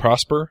Shalt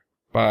Prosper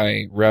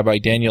by Rabbi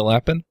Daniel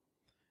Lapin,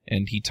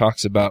 and he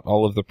talks about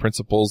all of the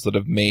principles that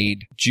have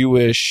made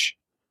Jewish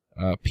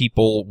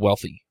people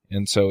wealthy.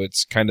 And so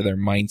it's kind of their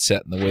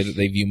mindset and the way that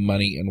they view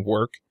money and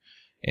work.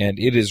 And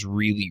it is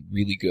really,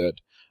 really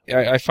good.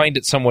 I find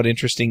it somewhat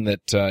interesting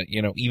that,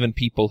 even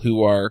people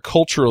who are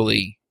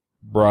culturally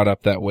brought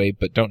up that way,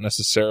 but don't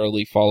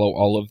necessarily follow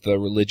all of the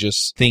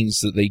religious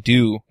things that they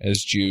do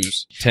as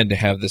Jews, tend to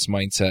have this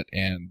mindset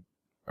and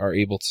are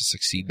able to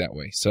succeed that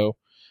way. So,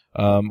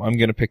 I'm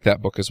going to pick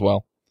that book as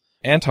well.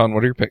 Anton,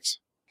 what are your picks?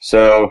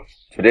 So,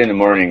 today in the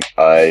morning,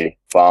 I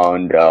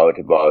found out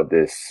about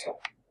this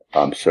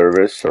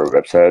service or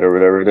website or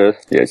whatever it is.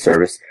 Yeah,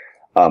 service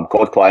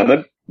called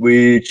Climate,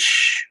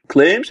 which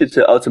claims it's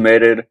an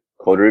automated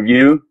code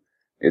review.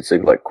 It's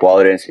like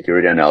quality and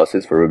security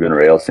analysis for Ruby on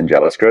Rails and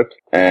JavaScript.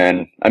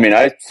 And I mean,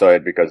 I saw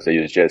it because I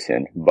use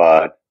JSHint,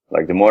 but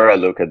like the more I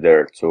look at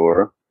their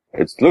tour,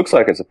 it looks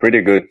like it's a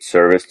pretty good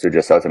service to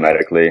just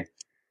automatically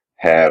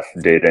have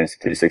data and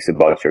statistics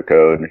about your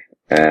code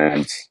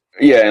and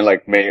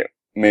like make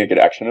it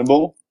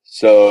actionable.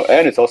 So,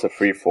 and it's also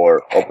free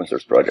for open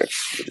source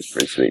projects, which is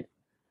pretty sweet.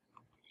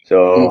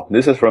 So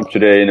this is from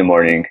today in the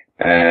morning,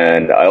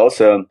 and I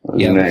also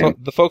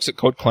the folks at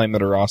Code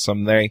Climate are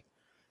awesome.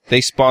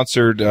 They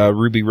sponsored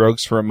Ruby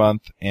Rogues for a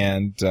month,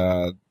 and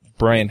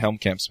Brian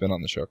Helmkamp's been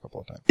on the show a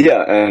couple of times.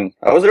 Yeah, and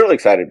I was really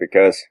excited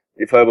because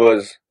if I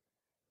was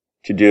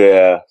to do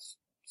a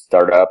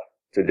startup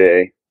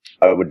today,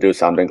 I would do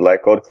something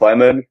like Code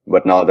Climate,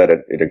 but now that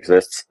it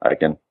exists, I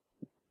can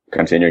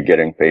continue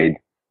getting paid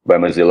by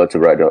Mozilla to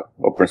write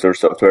open source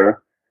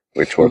software,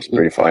 which works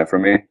pretty fine for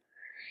me.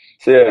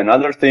 So yeah,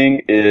 another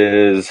thing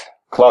is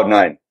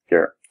Cloud9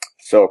 here.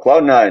 So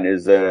Cloud9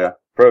 is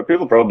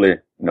people probably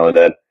know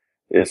that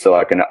it's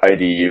like an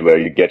IDE where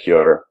you get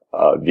your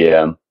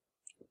VM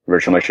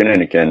virtual machine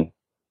and you can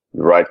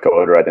write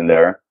code right in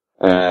there.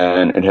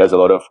 And it has a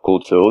lot of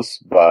cool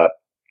tools, but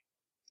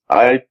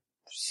I've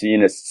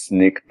seen a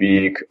sneak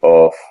peek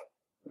of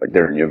like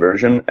their new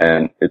version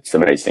and it's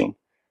amazing.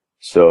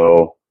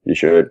 So you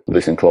should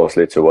listen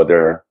closely to what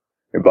they're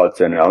about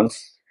to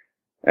announce.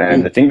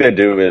 And the thing they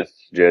do with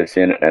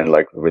JSHint and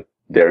like with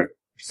their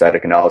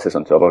static analysis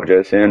on top of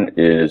JSHint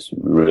is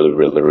really,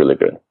 really, really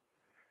good.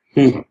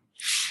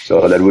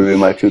 So that would be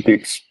my 2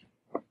 picks.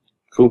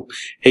 Cool.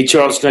 Hey,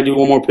 Charles, can I do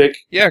one more pick?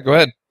 Yeah, go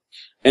ahead.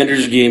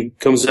 Ender's Game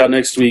comes out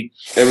next week.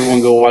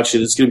 Everyone go watch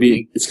it. It's gonna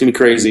be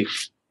crazy.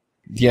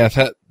 Yeah,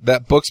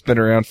 that book's been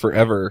around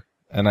forever,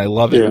 and I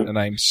love it, and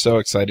I'm so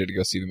excited to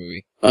go see the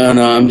movie.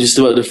 I'm just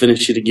about to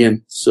finish it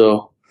again,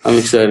 so I'm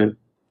excited.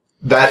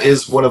 That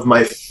is one of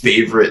my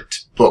favorite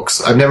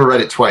books. I've never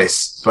read it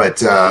twice,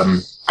 but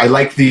I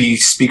like the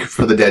Speak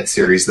for the Dead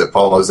series that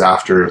follows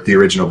after the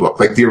original book.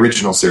 Like the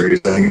original series,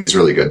 I think is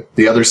really good.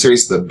 The other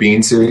series, the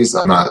Bean series,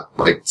 I'm not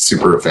like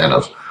super a fan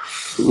of.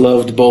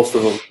 Loved both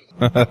of them.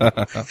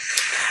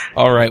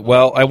 All right.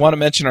 Well, I want to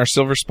mention our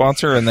silver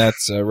sponsor, and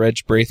that's Reg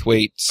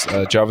Braithwaite's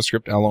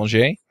JavaScript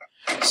Allongé.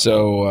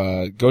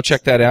 So go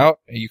check that out.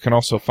 You can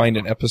also find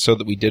an episode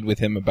that we did with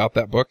him about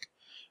that book.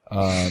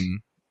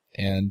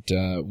 And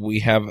we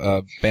have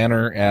a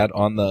banner ad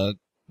on the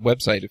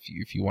website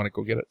if you want to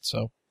go get it.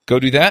 So go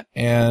do that.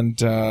 And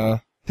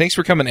thanks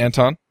for coming,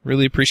 Anton.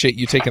 Really appreciate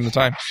you taking the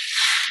time.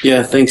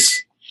 Yeah,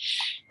 thanks.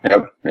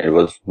 Yep, it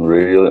was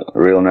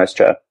real nice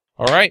chat.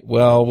 All right.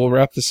 Well, we'll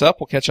wrap this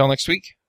up. We'll catch y'all next week.